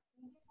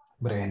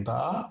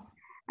 Brenda.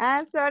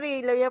 Ah,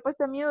 sorry, lo había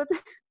puesto mute.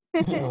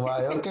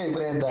 Vale, ok,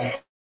 Brenda.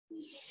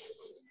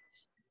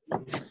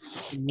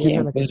 Y esa es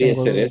 ¿Quién la que podría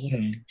tengo ser duda. esa?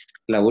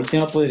 La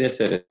última podría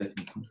ser esa.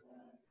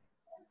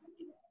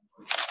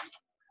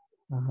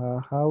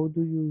 Ajá. How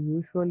do you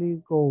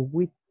usually go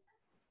with?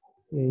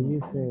 Y ahí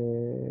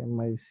dice,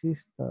 my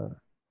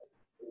sister,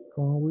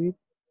 come with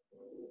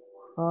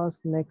us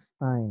next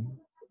time.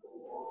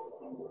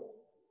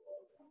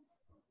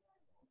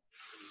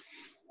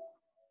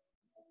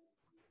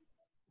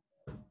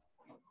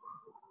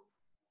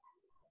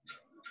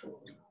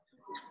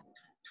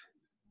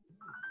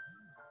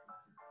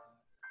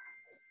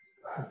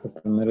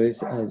 Primero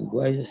dice, I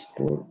watch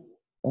sport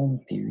on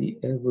TV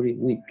every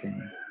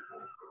weekend.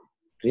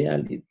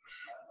 Reality.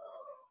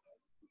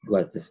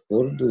 What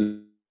sport do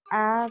you?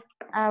 At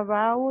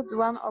about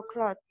 1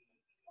 o'clock.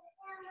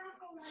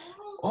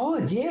 Oh,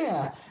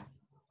 yeah.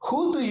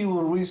 Who do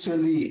you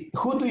usually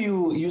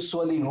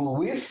go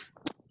with?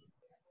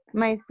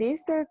 My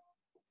sister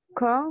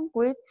come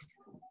with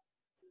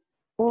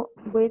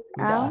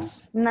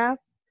us.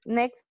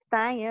 next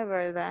time, ¿es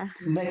verdad?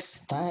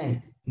 Next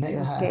time.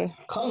 Okay.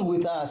 Come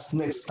with us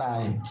next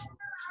time.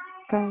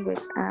 Come with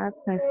us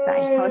next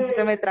time. Oh,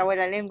 se me trabó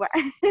la lengua.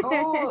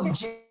 Oh,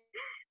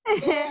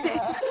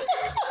 yeah.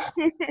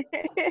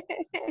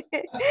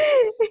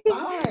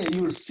 Hi,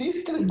 your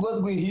sister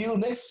go with you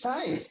next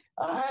time.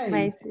 My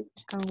Hi, sister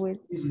come with.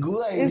 it's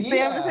good Siempre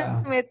se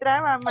idea. me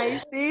traba. My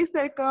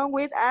sister come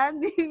with us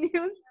next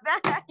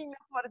time. No,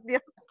 por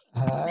Dios.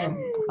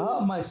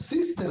 My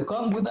sister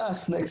come with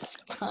us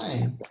next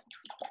time.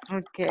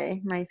 Okay,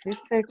 my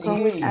sister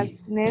come with us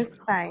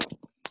next time.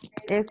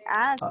 Es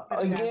us.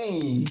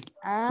 Again.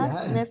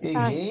 Us next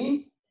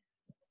time.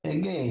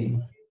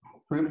 Again.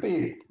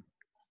 Repeat.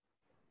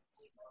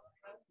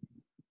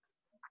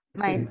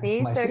 My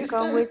sister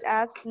come with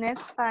us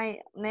next time.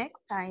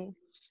 No.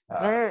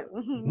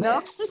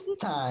 Next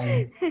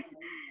time.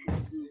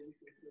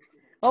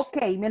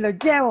 Ok, me lo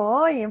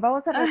llevo. Oye,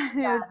 vamos a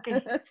revisar.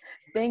 Okay.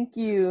 Thank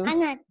you.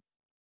 Ana.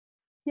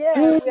 Yeah,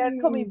 we are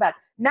coming back.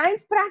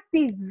 Nice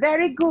practice.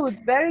 Very good.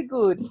 Very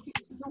good.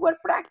 You were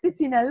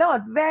practicing a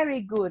lot.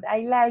 Very good.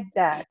 I like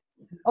that.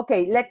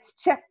 Okay, let's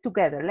check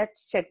together.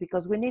 Let's check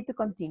because we need to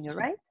continue,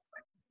 right?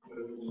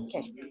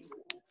 Okay.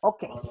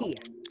 Okay, here.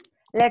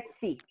 Let's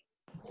see.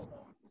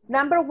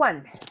 Number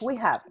 1, we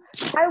have,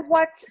 I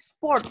watch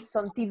sports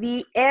on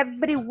TV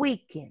every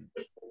weekend.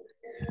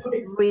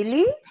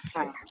 Really?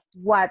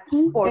 What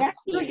sports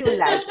do you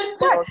like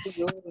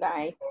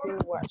to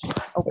watch?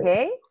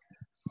 Okay.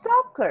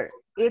 Soccer,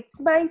 it's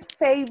my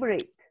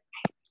favorite.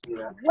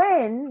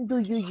 When do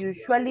you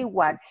usually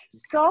watch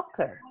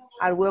soccer?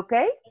 Are we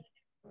okay?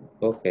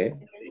 Okay.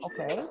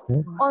 Okay.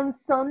 On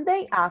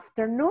Sunday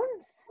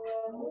afternoons.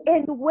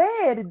 And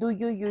where do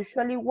you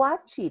usually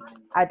watch it?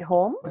 At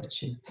home?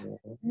 Watch it.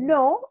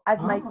 No,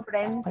 at my Oh,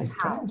 friend's my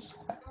house.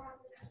 friends.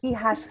 He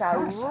has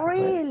a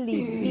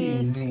really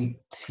big Big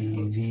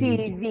TV.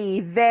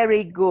 TV.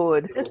 Very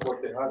good.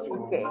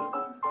 Okay.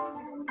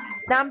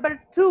 Number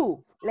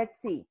 2,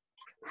 let's see.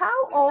 How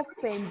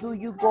often do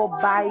you go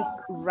bike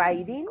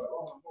riding?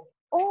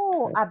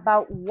 Oh,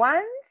 about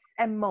once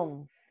a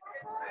month.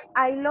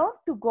 I love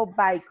to go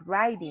bike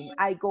riding.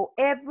 I go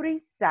every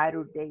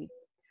Saturday.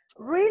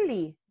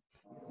 Really?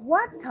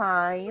 What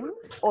time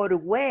or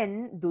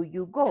when do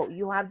you go?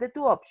 You have the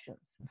 2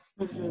 options.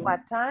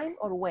 What time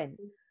or when?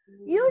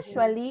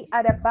 Usually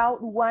at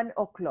about 1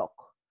 o'clock.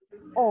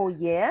 Oh,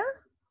 yeah?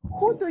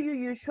 Who do you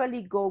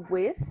usually go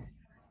with?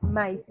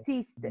 My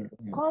sister.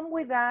 Come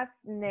with us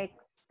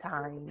next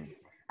time.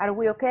 Are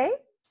we okay?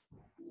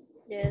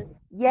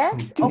 Yes. Yes?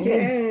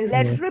 Okay.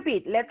 Yes.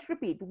 Let's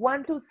repeat.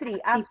 1, 2,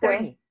 3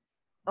 after me.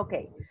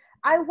 Okay.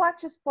 I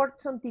watch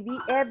sports on TV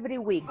every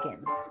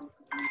weekend.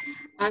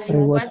 I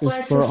watch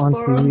watch sport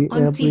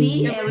on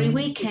TV every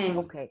weekend. weekend.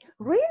 Okay.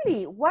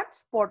 Really? What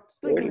sports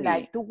do you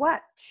like to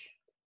watch?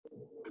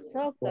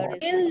 Soccer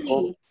is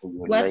Really? You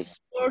What like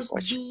sports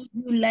watch. do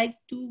you like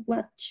to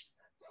watch?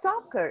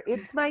 Soccer.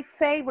 It's my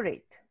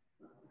favorite.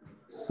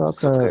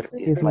 Soccer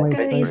is my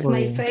Soccer is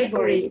my favorite.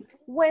 favorite.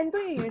 When do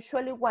you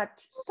usually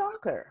watch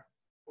soccer?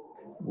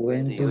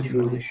 When Do do you you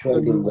usually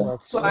usually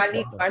watch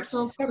Usually soccer? watch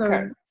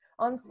soccer.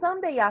 On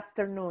Sunday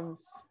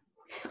afternoons.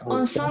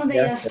 On Sunday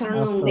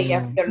afternoon. Sunday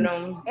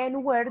afternoon.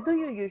 And where do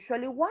you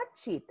usually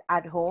watch it?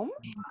 At home?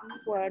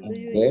 where do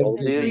you Where do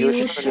do you you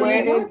usually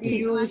Where do watch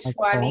you it?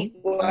 usually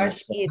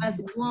watch it? At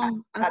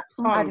home. At At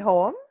home.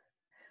 home?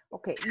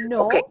 Okay.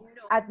 No,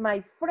 at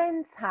my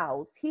friend's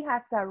house. He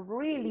has a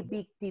really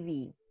big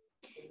TV.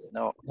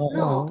 No.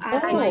 No,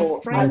 at my Oh,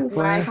 at friend's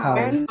my house.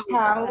 friend's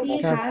house.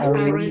 He Has has a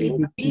a really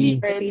really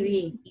big big TV.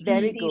 TV.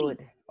 Very good.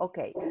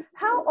 Okay.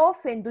 How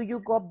often do you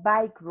go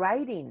bike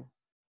riding?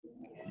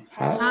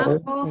 How How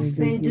often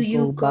often do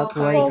you go back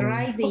bike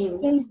riding?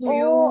 riding? Do Oh,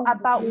 you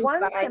about do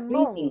once a bike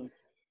month. riding?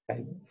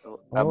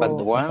 About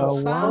Oh,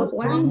 once. about About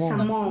once once a a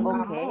month.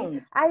 month.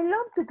 Okay. I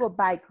love to go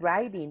bike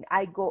riding.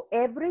 I go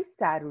every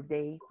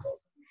Saturday.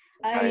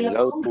 I I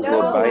love to go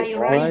Love bike Bike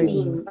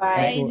riding. riding. bike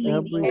I go Riding.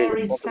 every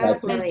Every That's I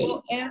Saturday.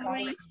 go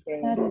every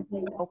Saturday.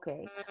 Saturday.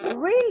 Okay.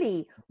 Really?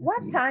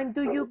 What time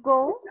do you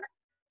go?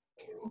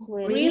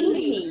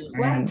 Really?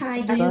 What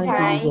time do you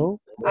time do you go?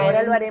 go?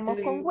 Ahora lo When haremos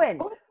do con you when.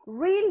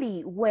 Really?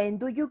 When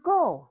do you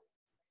go?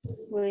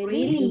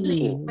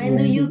 Really? When When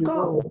do do you you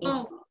go? go?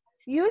 Oh,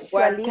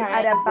 Usually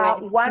at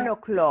about 1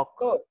 o'clock.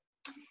 go?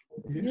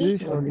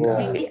 Usually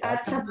Usually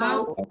at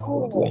about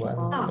Oh, 1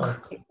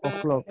 o'clock.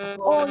 o'clock.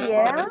 Oh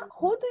yeah?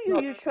 Who do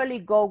you usually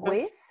go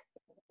with?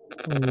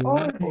 Oh,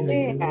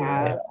 Mm,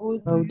 yeah.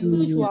 Who How do do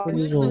you you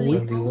usually usually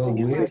go with? go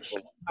with?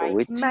 My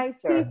With My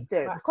sister.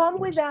 sister. Come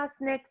with us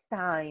next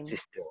time.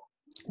 sister.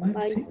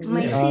 My Us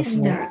sister.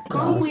 next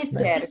Come time. with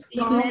us next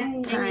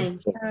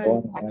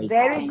time.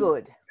 Very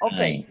good.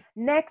 Okay,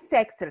 next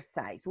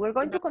exercise. We're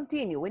going to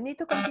continue. We need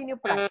to continue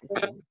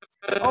practicing.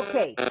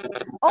 Okay.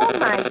 Oh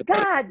my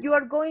God, you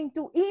are going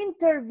to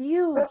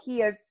interview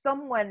here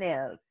someone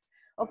else.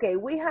 Okay,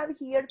 we have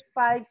here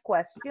 5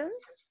 questions.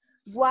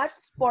 What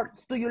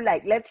sports do you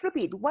like? Let's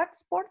repeat. What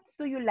sports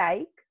do you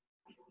like?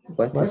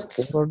 What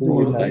sport do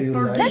you like?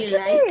 Let's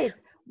repeat.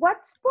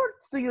 What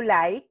sports do you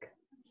like?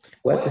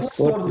 What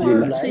sport do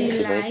you Do like?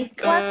 you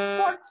like? What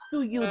sports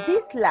do you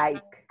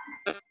dislike?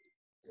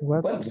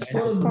 What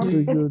sport do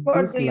you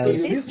Sport do you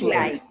dislike?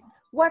 dislike?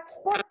 What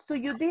sports do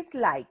you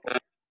dislike?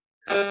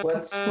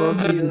 What Sport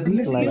do you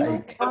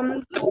dislike?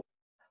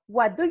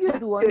 What do you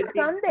do on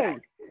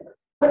Sundays?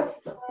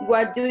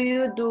 What do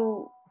you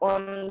do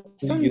on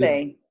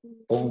Sunday?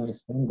 On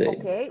Sunday.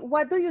 Okay,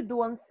 what do you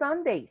do on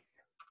Sundays?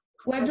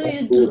 What do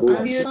you do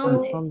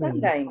on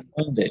Sunday?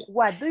 Sunday.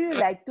 What do you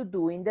like to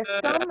do in the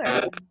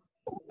summer?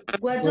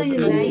 What do you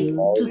like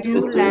to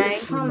do in the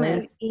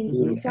summer?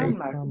 In the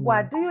summer?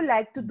 What do you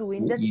like to do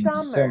in the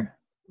summer?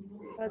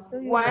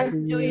 What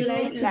do you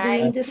like to do like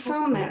in the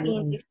summer?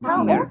 in the How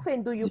summer?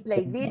 often do you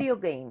play video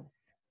games?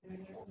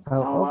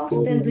 How How often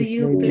often do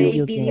you play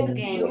video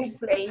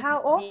games? How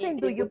often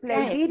do you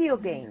play video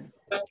games?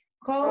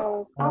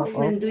 How How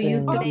often do you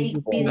play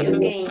video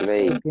games?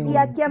 Y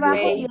aquí abajo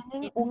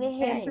tienen un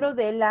ejemplo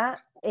de la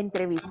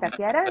entrevista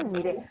que harán.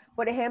 Mire,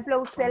 por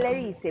ejemplo, usted le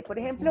dice, por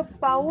ejemplo,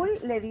 Paul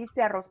le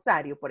dice a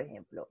Rosario, por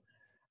ejemplo,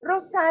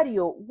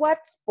 Rosario, what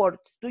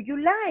sports do you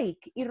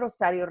like? Y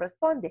Rosario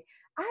responde,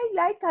 I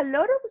like a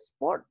lot of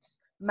sports.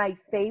 My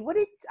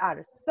favorites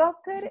are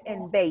soccer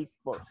and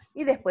baseball.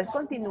 Y después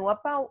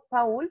continúa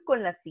Paul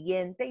con la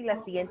siguiente y la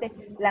siguiente,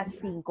 las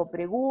 5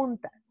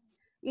 preguntas.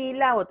 Y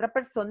la otra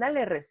persona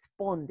le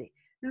responde.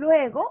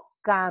 Luego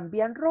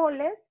cambian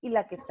roles y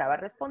la que estaba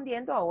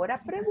respondiendo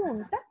ahora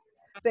pregunta,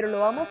 pero lo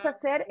vamos a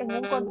hacer en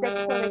un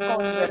contexto de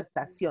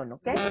conversación,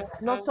 ¿ok?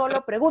 No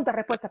solo pregunta,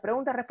 respuesta,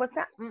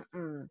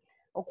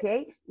 ¿ok?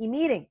 Y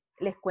miren,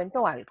 les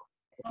cuento algo.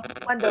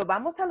 Cuando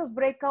vamos a los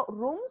breakout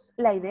rooms,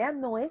 la idea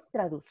no es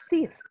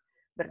traducir,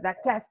 ¿verdad?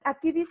 Que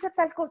aquí dice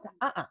tal cosa.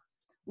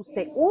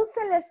 Usted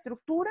use la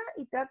estructura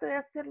y trate de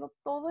hacerlo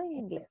todo en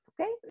inglés,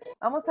 ¿ok?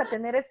 Vamos a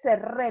tener ese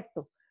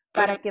reto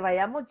para que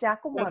vayamos ya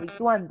como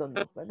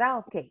habituándonos, ¿verdad?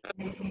 Ok.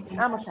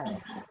 Vamos a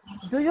ver.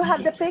 Do you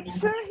have the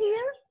picture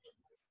here?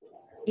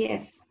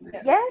 Yes.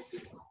 Yes?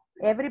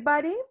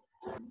 Everybody?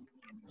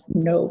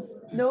 No.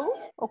 No?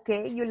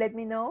 Okay, you let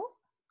me know.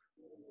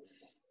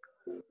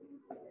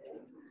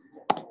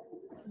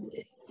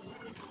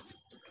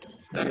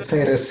 Yes,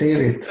 I receive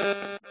it.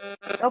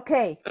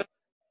 Okay.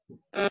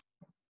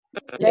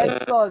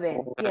 Let's go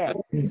then. Yes.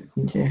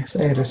 Yes,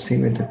 I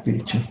received the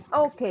picture.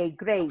 Okay,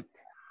 great.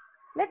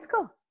 Let's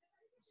go.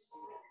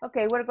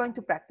 Okay, we're going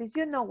to practice.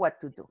 You know what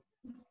to do.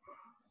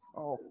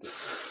 Okay.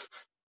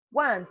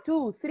 1,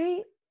 2,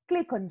 3.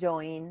 Click on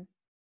join.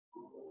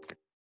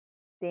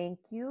 Thank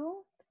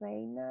you,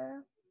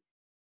 Reina.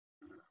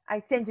 I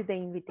send you the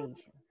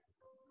invitations.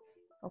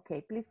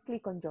 Okay, please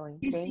click on join.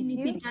 ¿Qué Thank you.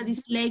 significa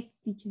dislike,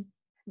 teacher?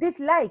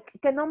 Dislike,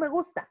 que no me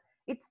gusta.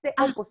 It's the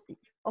opposite,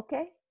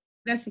 okay?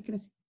 Gracias,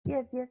 gracias.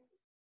 Yes, yes.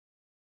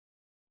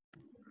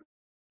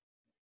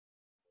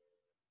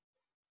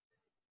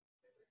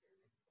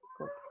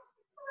 Good.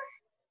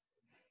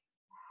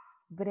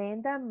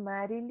 Brenda,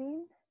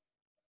 Marilyn.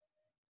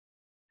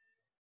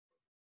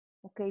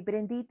 Okay,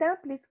 Brendita,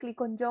 please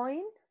click on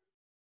join.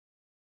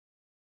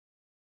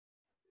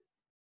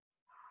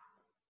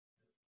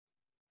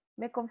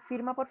 ¿Me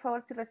confirma, por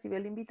favor, si recibió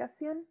la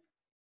invitación?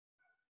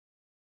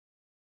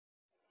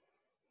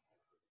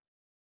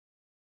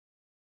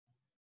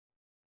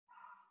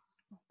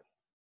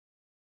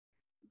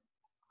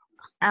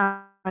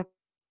 Ok.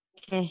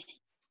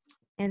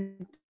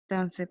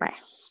 Entonces, vaya.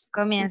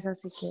 Comienza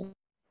así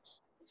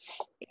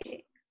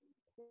que.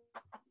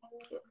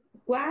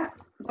 What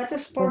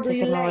sport do Pensé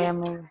you que me voy a like?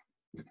 mover.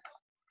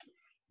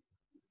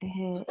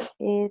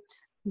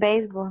 It's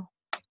baseball.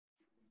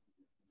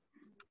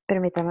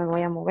 Permítame,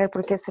 voy a mover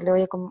porque se le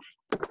oye como.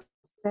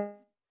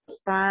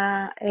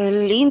 Está.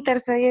 El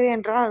Inter se oye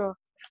bien raro.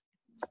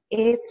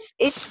 It's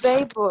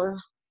baseball.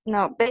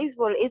 No,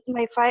 baseball. It's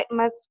my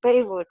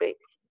favorite.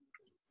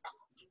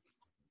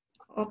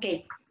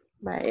 Okay.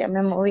 Vaya,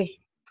 me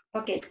moví.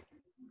 Okay.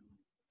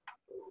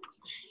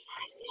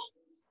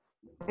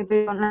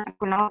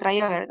 Con la otra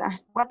yo, ¿verdad?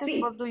 What Sí.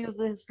 sport do you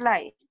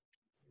dislike?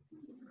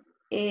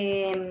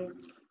 I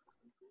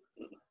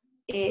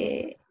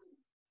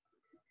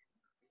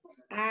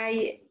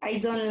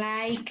don't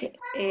like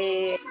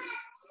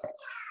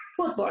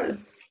football.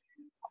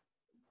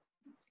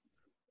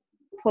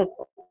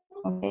 Football.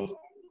 Okay.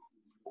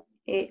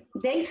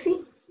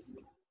 Daisy?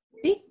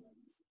 Sí.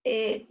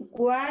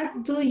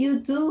 What do you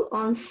do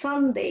on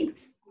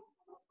Sundays?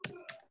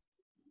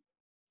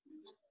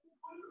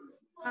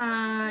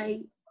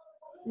 I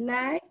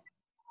like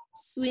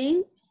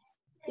swing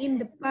in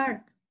the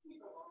park.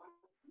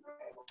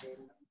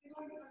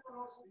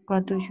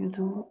 What do you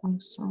do on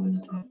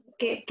Sunday?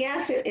 ¿Qué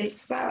hace el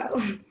sábado?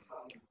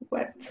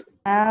 What do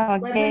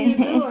Okay. you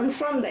do on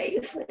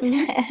Sundays?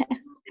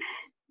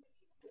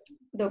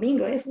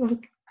 Domingo es.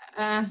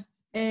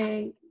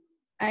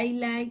 I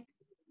like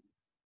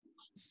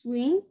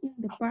swing in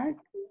the park.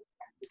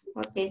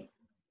 Okay.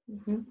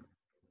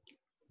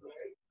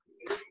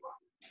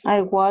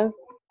 I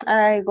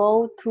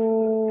go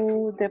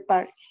to the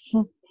park.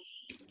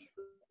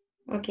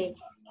 Okay.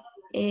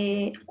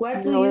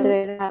 What do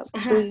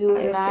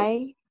you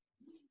like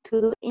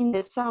to do in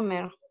the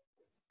summer?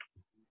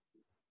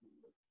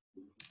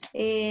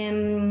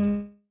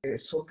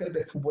 ¿Soccer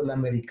de fútbol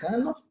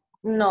americano?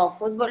 No,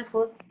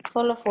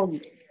 solo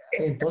fútbol.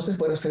 Entonces,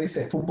 por eso se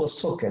dice fútbol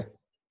soccer.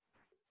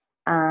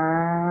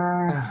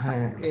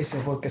 Ajá, ese,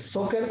 porque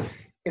soccer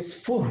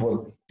es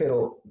fútbol,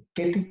 pero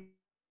 ¿qué tipo?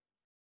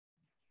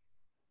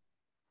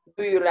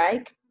 Do you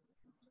like?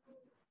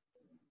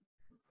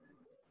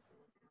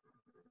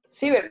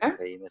 Sí, ¿verdad?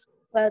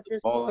 What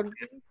sport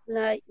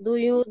do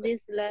you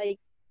dislike?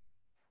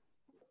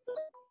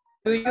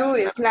 Do you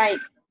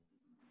dislike?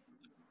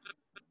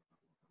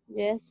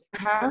 Yes.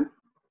 Ajá.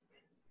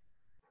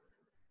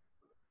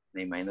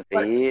 Me imagino que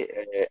ahí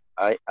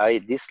I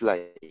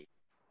dislike.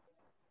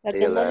 La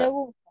que no le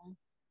gusta.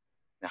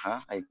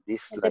 Ajá, I El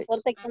dislike.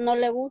 deporte que no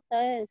le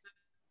gusta es.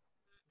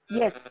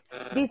 Yes.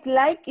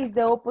 Dislike is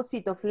the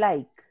opposite of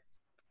like.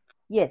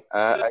 Yes.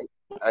 I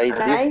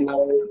dislike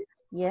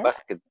Yes.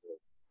 basketball.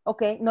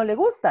 Okay, no le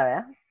gusta,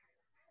 ¿verdad?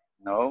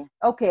 No.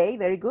 Okay,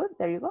 very good.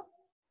 There you go.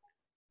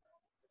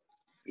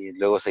 Y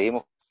luego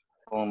seguimos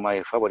con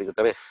my favorite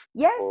otra vez.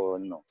 Yes. ¿O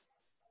no?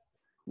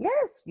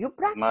 Yes, you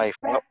practice.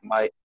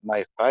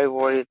 My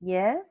favorite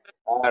yes.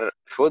 are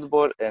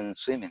football and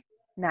swimming.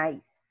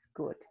 Nice,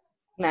 good.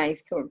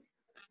 Nice, cool.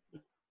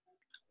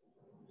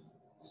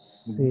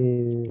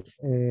 Sí.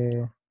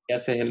 ¿Qué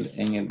haces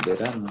en el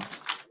verano?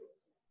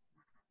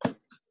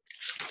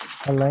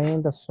 Alone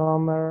in the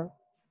summer.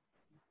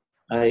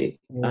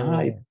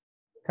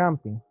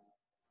 Camping.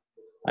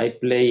 I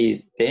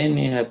play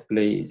tennis, I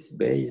play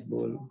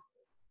baseball.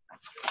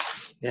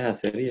 Esa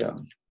sería.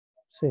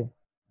 Sí.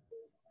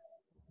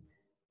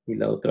 Y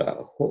la otra,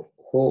 how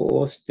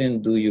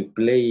often do you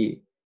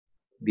play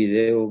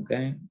video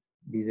game?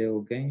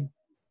 Video game.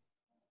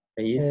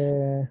 Ahí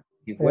es,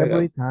 y juega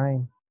Every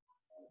time.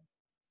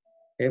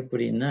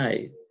 every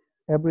night,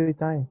 Every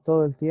time.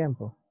 Todo el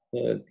tiempo.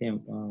 todo el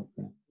tiempo.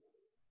 Ok.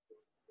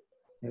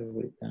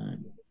 Every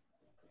time.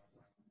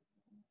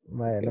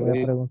 Vale, Que le voy a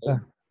hoy-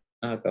 preguntar.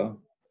 acá.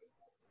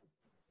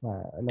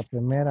 Vale, la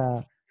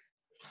primera.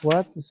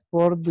 What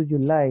sport do you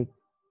like?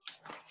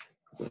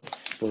 Pues,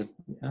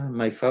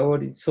 my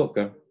favorite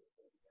soccer.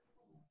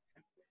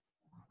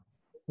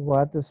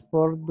 What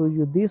sport do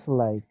you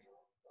dislike?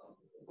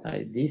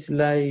 I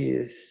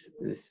dislike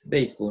is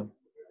baseball.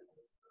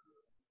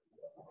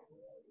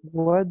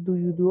 What do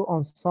you do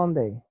on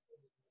Sunday?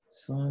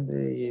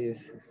 Sunday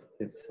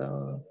is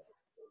sábado.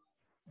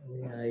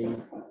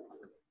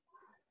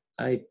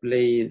 I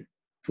play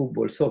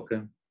football,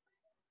 soccer.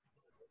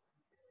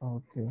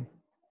 Okay.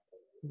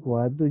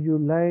 What do you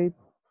like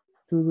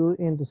to do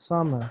in the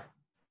summer?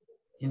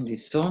 In the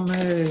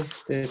summer,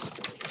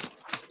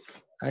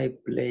 I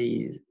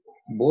play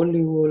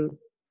volleyball.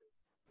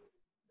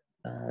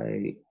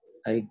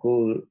 I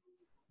go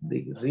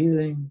the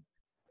reading.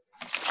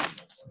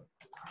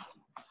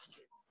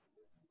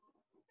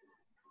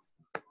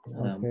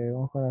 Okay,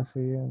 vamos con la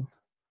siguiente.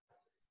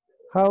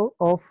 How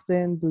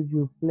often do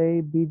you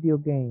play video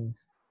games?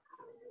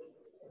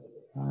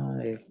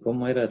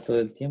 ¿Cómo era todo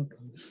el tiempo?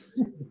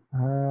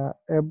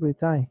 Every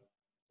time.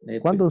 Every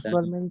 ¿Cuándo time.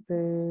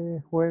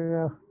 usualmente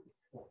juega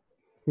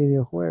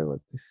videojuegos?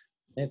 Pues,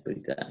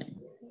 Every time.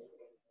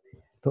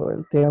 todo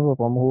el tiempo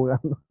vamos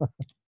jugando.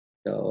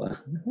 So,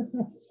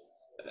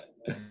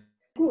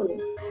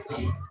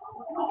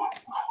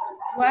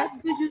 What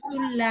do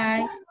you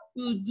like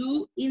to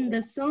do in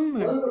the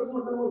summer?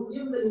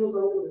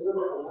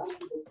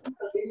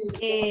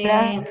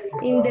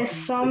 In the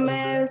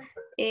summer,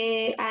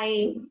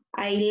 I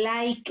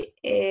like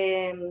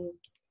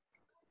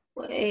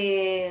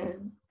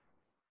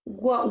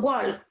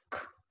walk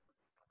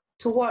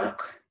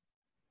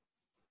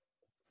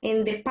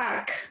in the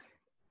park.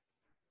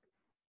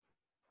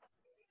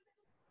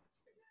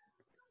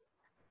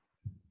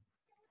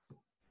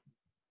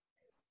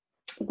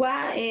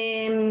 What,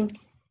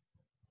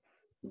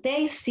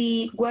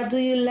 Daisy, what do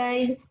you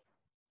like?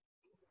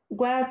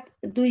 What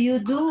do you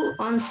do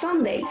on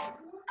Sundays?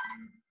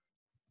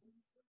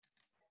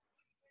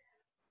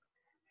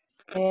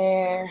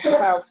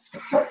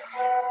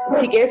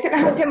 Si quieres, se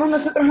las hacemos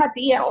nosotros a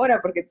ti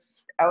ahora, porque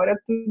ahora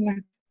tú...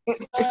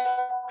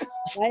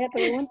 Vaya,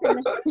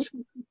 pregúntame.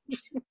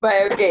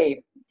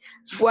 Okay.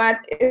 What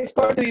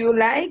sport do you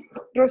like,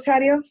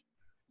 Rosario?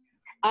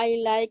 I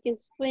like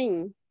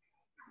swim.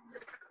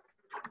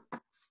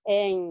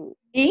 And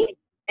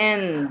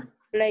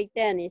play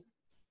tennis.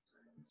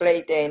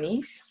 Play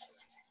tennis.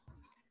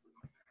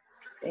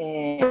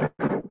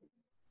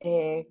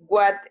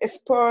 What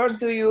sport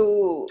do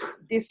you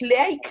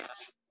dislike?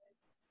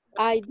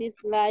 I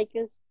dislike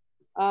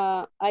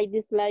sport.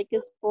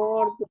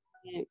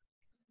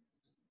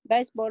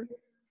 Baseball.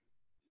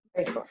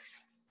 Baseball.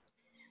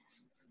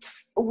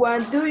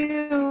 What do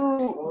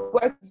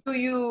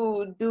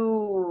you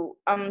do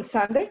on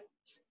Sunday?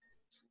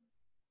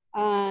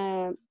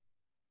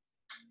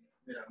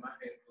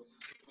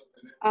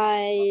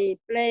 I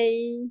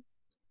play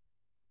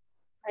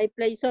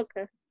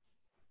soccer.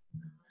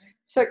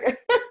 Soccer.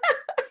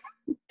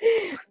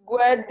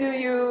 What do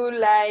you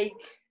like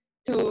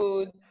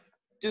to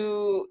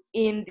do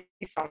in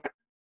the summer?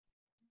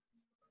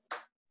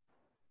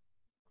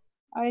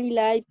 I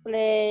like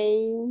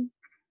playing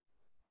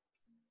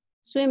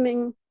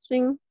swimming.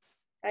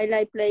 I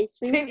like play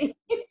swimming.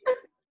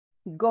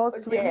 Go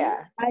swimming.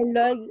 Yeah. I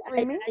like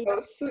swimming.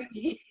 Go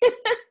swimming.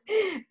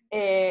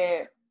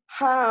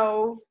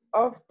 How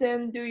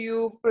often do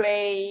you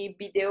play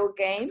video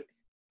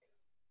games?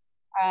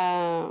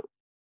 I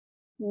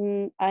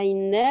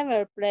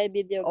never play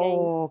video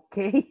games.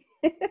 Okay.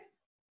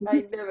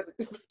 I never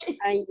do.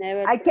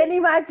 I can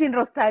imagine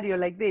Rosario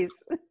like this.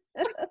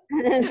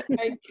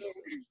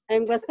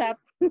 And what's up?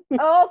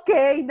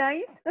 Okay,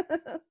 nice.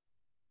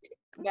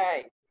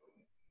 Nice.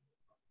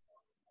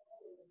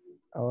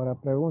 Ahora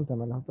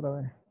pregúntamela otra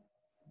vez.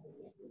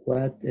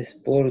 What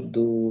sport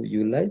do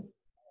you like?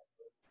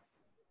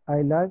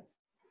 I like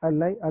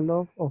a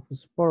lot of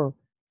sport.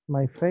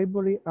 My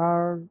favorite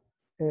are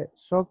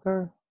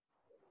soccer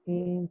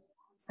and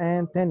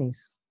tennis.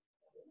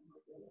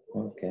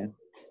 Okay.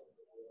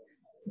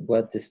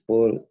 What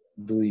sport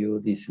do you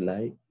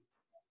dislike?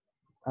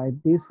 I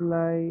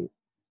dislike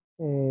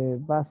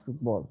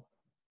basketball.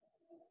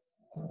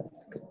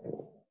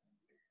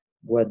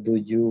 What do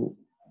you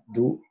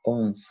do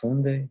on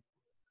Sunday?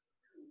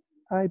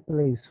 I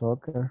play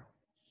soccer.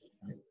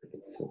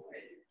 So,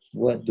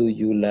 what do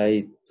you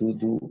like to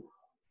do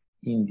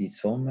in the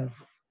summer?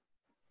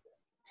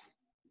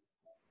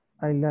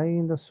 I like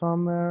in the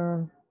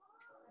summer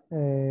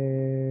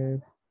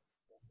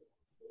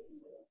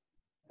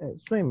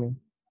swimming.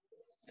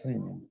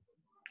 Swimming.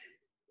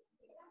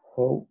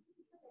 How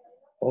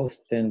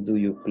often do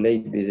you play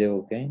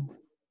video games?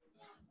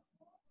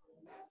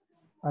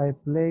 I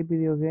play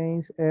video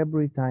games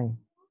every time.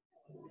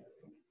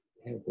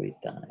 Every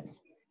time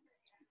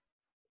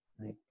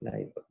I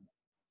play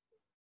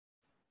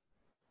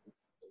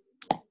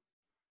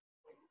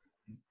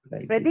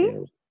Ready?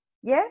 video.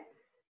 Yes?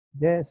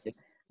 Yes.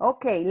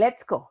 Okay,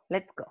 let's go.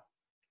 Let's go.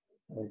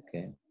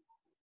 Okay.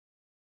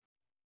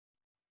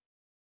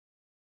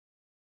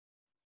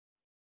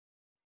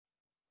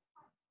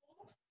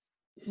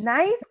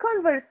 Nice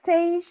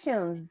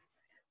conversations.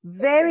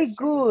 Very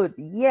good.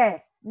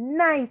 Yes,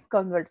 nice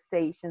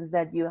conversations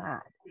that you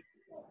had.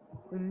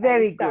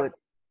 Very good.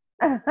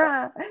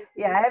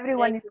 Yeah,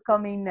 everyone is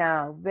coming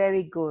now.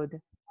 Very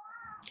good.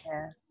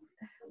 Yeah.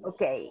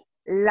 Okay,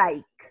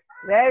 like.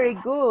 Very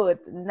good.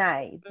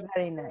 Nice.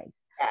 Very nice.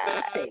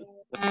 Okay.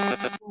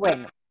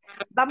 Bueno,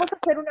 vamos a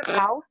hacer una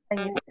pausa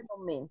en este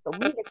momento.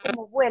 Mire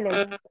cómo vuela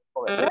el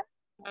tiempo, ¿verdad?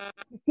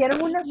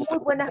 Hicieron unas muy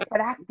buenas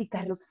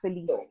prácticas, los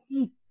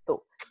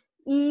felicito.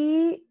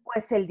 Y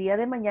pues el día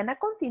de mañana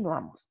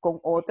continuamos con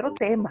otro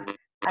tema.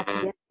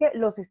 Así es que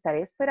los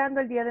estaré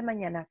esperando el día de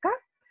mañana acá.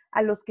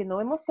 A los que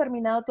no hemos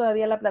terminado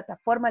todavía la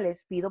plataforma,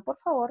 les pido por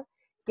favor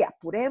que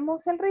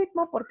apuremos el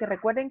ritmo porque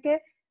recuerden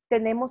que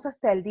tenemos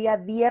hasta el día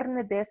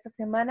viernes de esta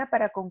semana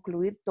para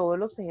concluir todos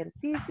los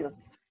ejercicios,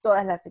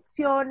 todas las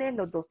secciones,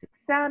 los 2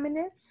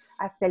 exámenes,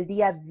 hasta el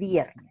día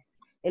viernes.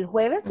 El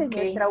jueves es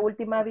nuestra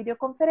última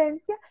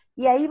videoconferencia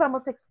y ahí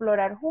vamos a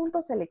explorar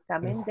juntos el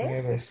examen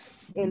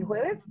El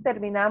jueves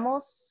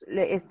terminamos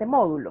este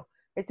módulo.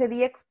 Ese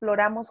día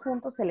exploramos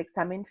juntos el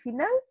examen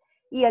final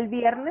y el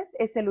viernes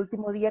es el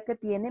último día que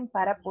tienen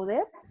para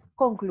poder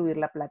concluir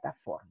la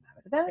plataforma,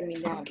 ¿verdad?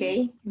 Ok.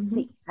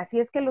 Sí, así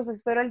es que los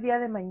espero el día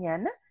de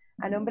mañana.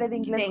 A nombre de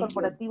Inglés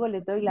Corporativo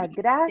les doy las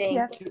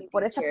gracias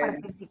por esa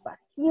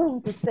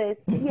participación que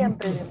ustedes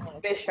siempre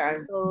demuestran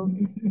en todos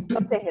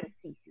los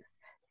ejercicios.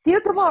 See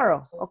you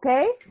tomorrow,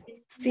 okay?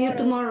 See you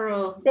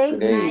tomorrow. Thank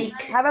Good you. night.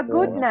 Have a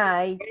good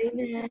night.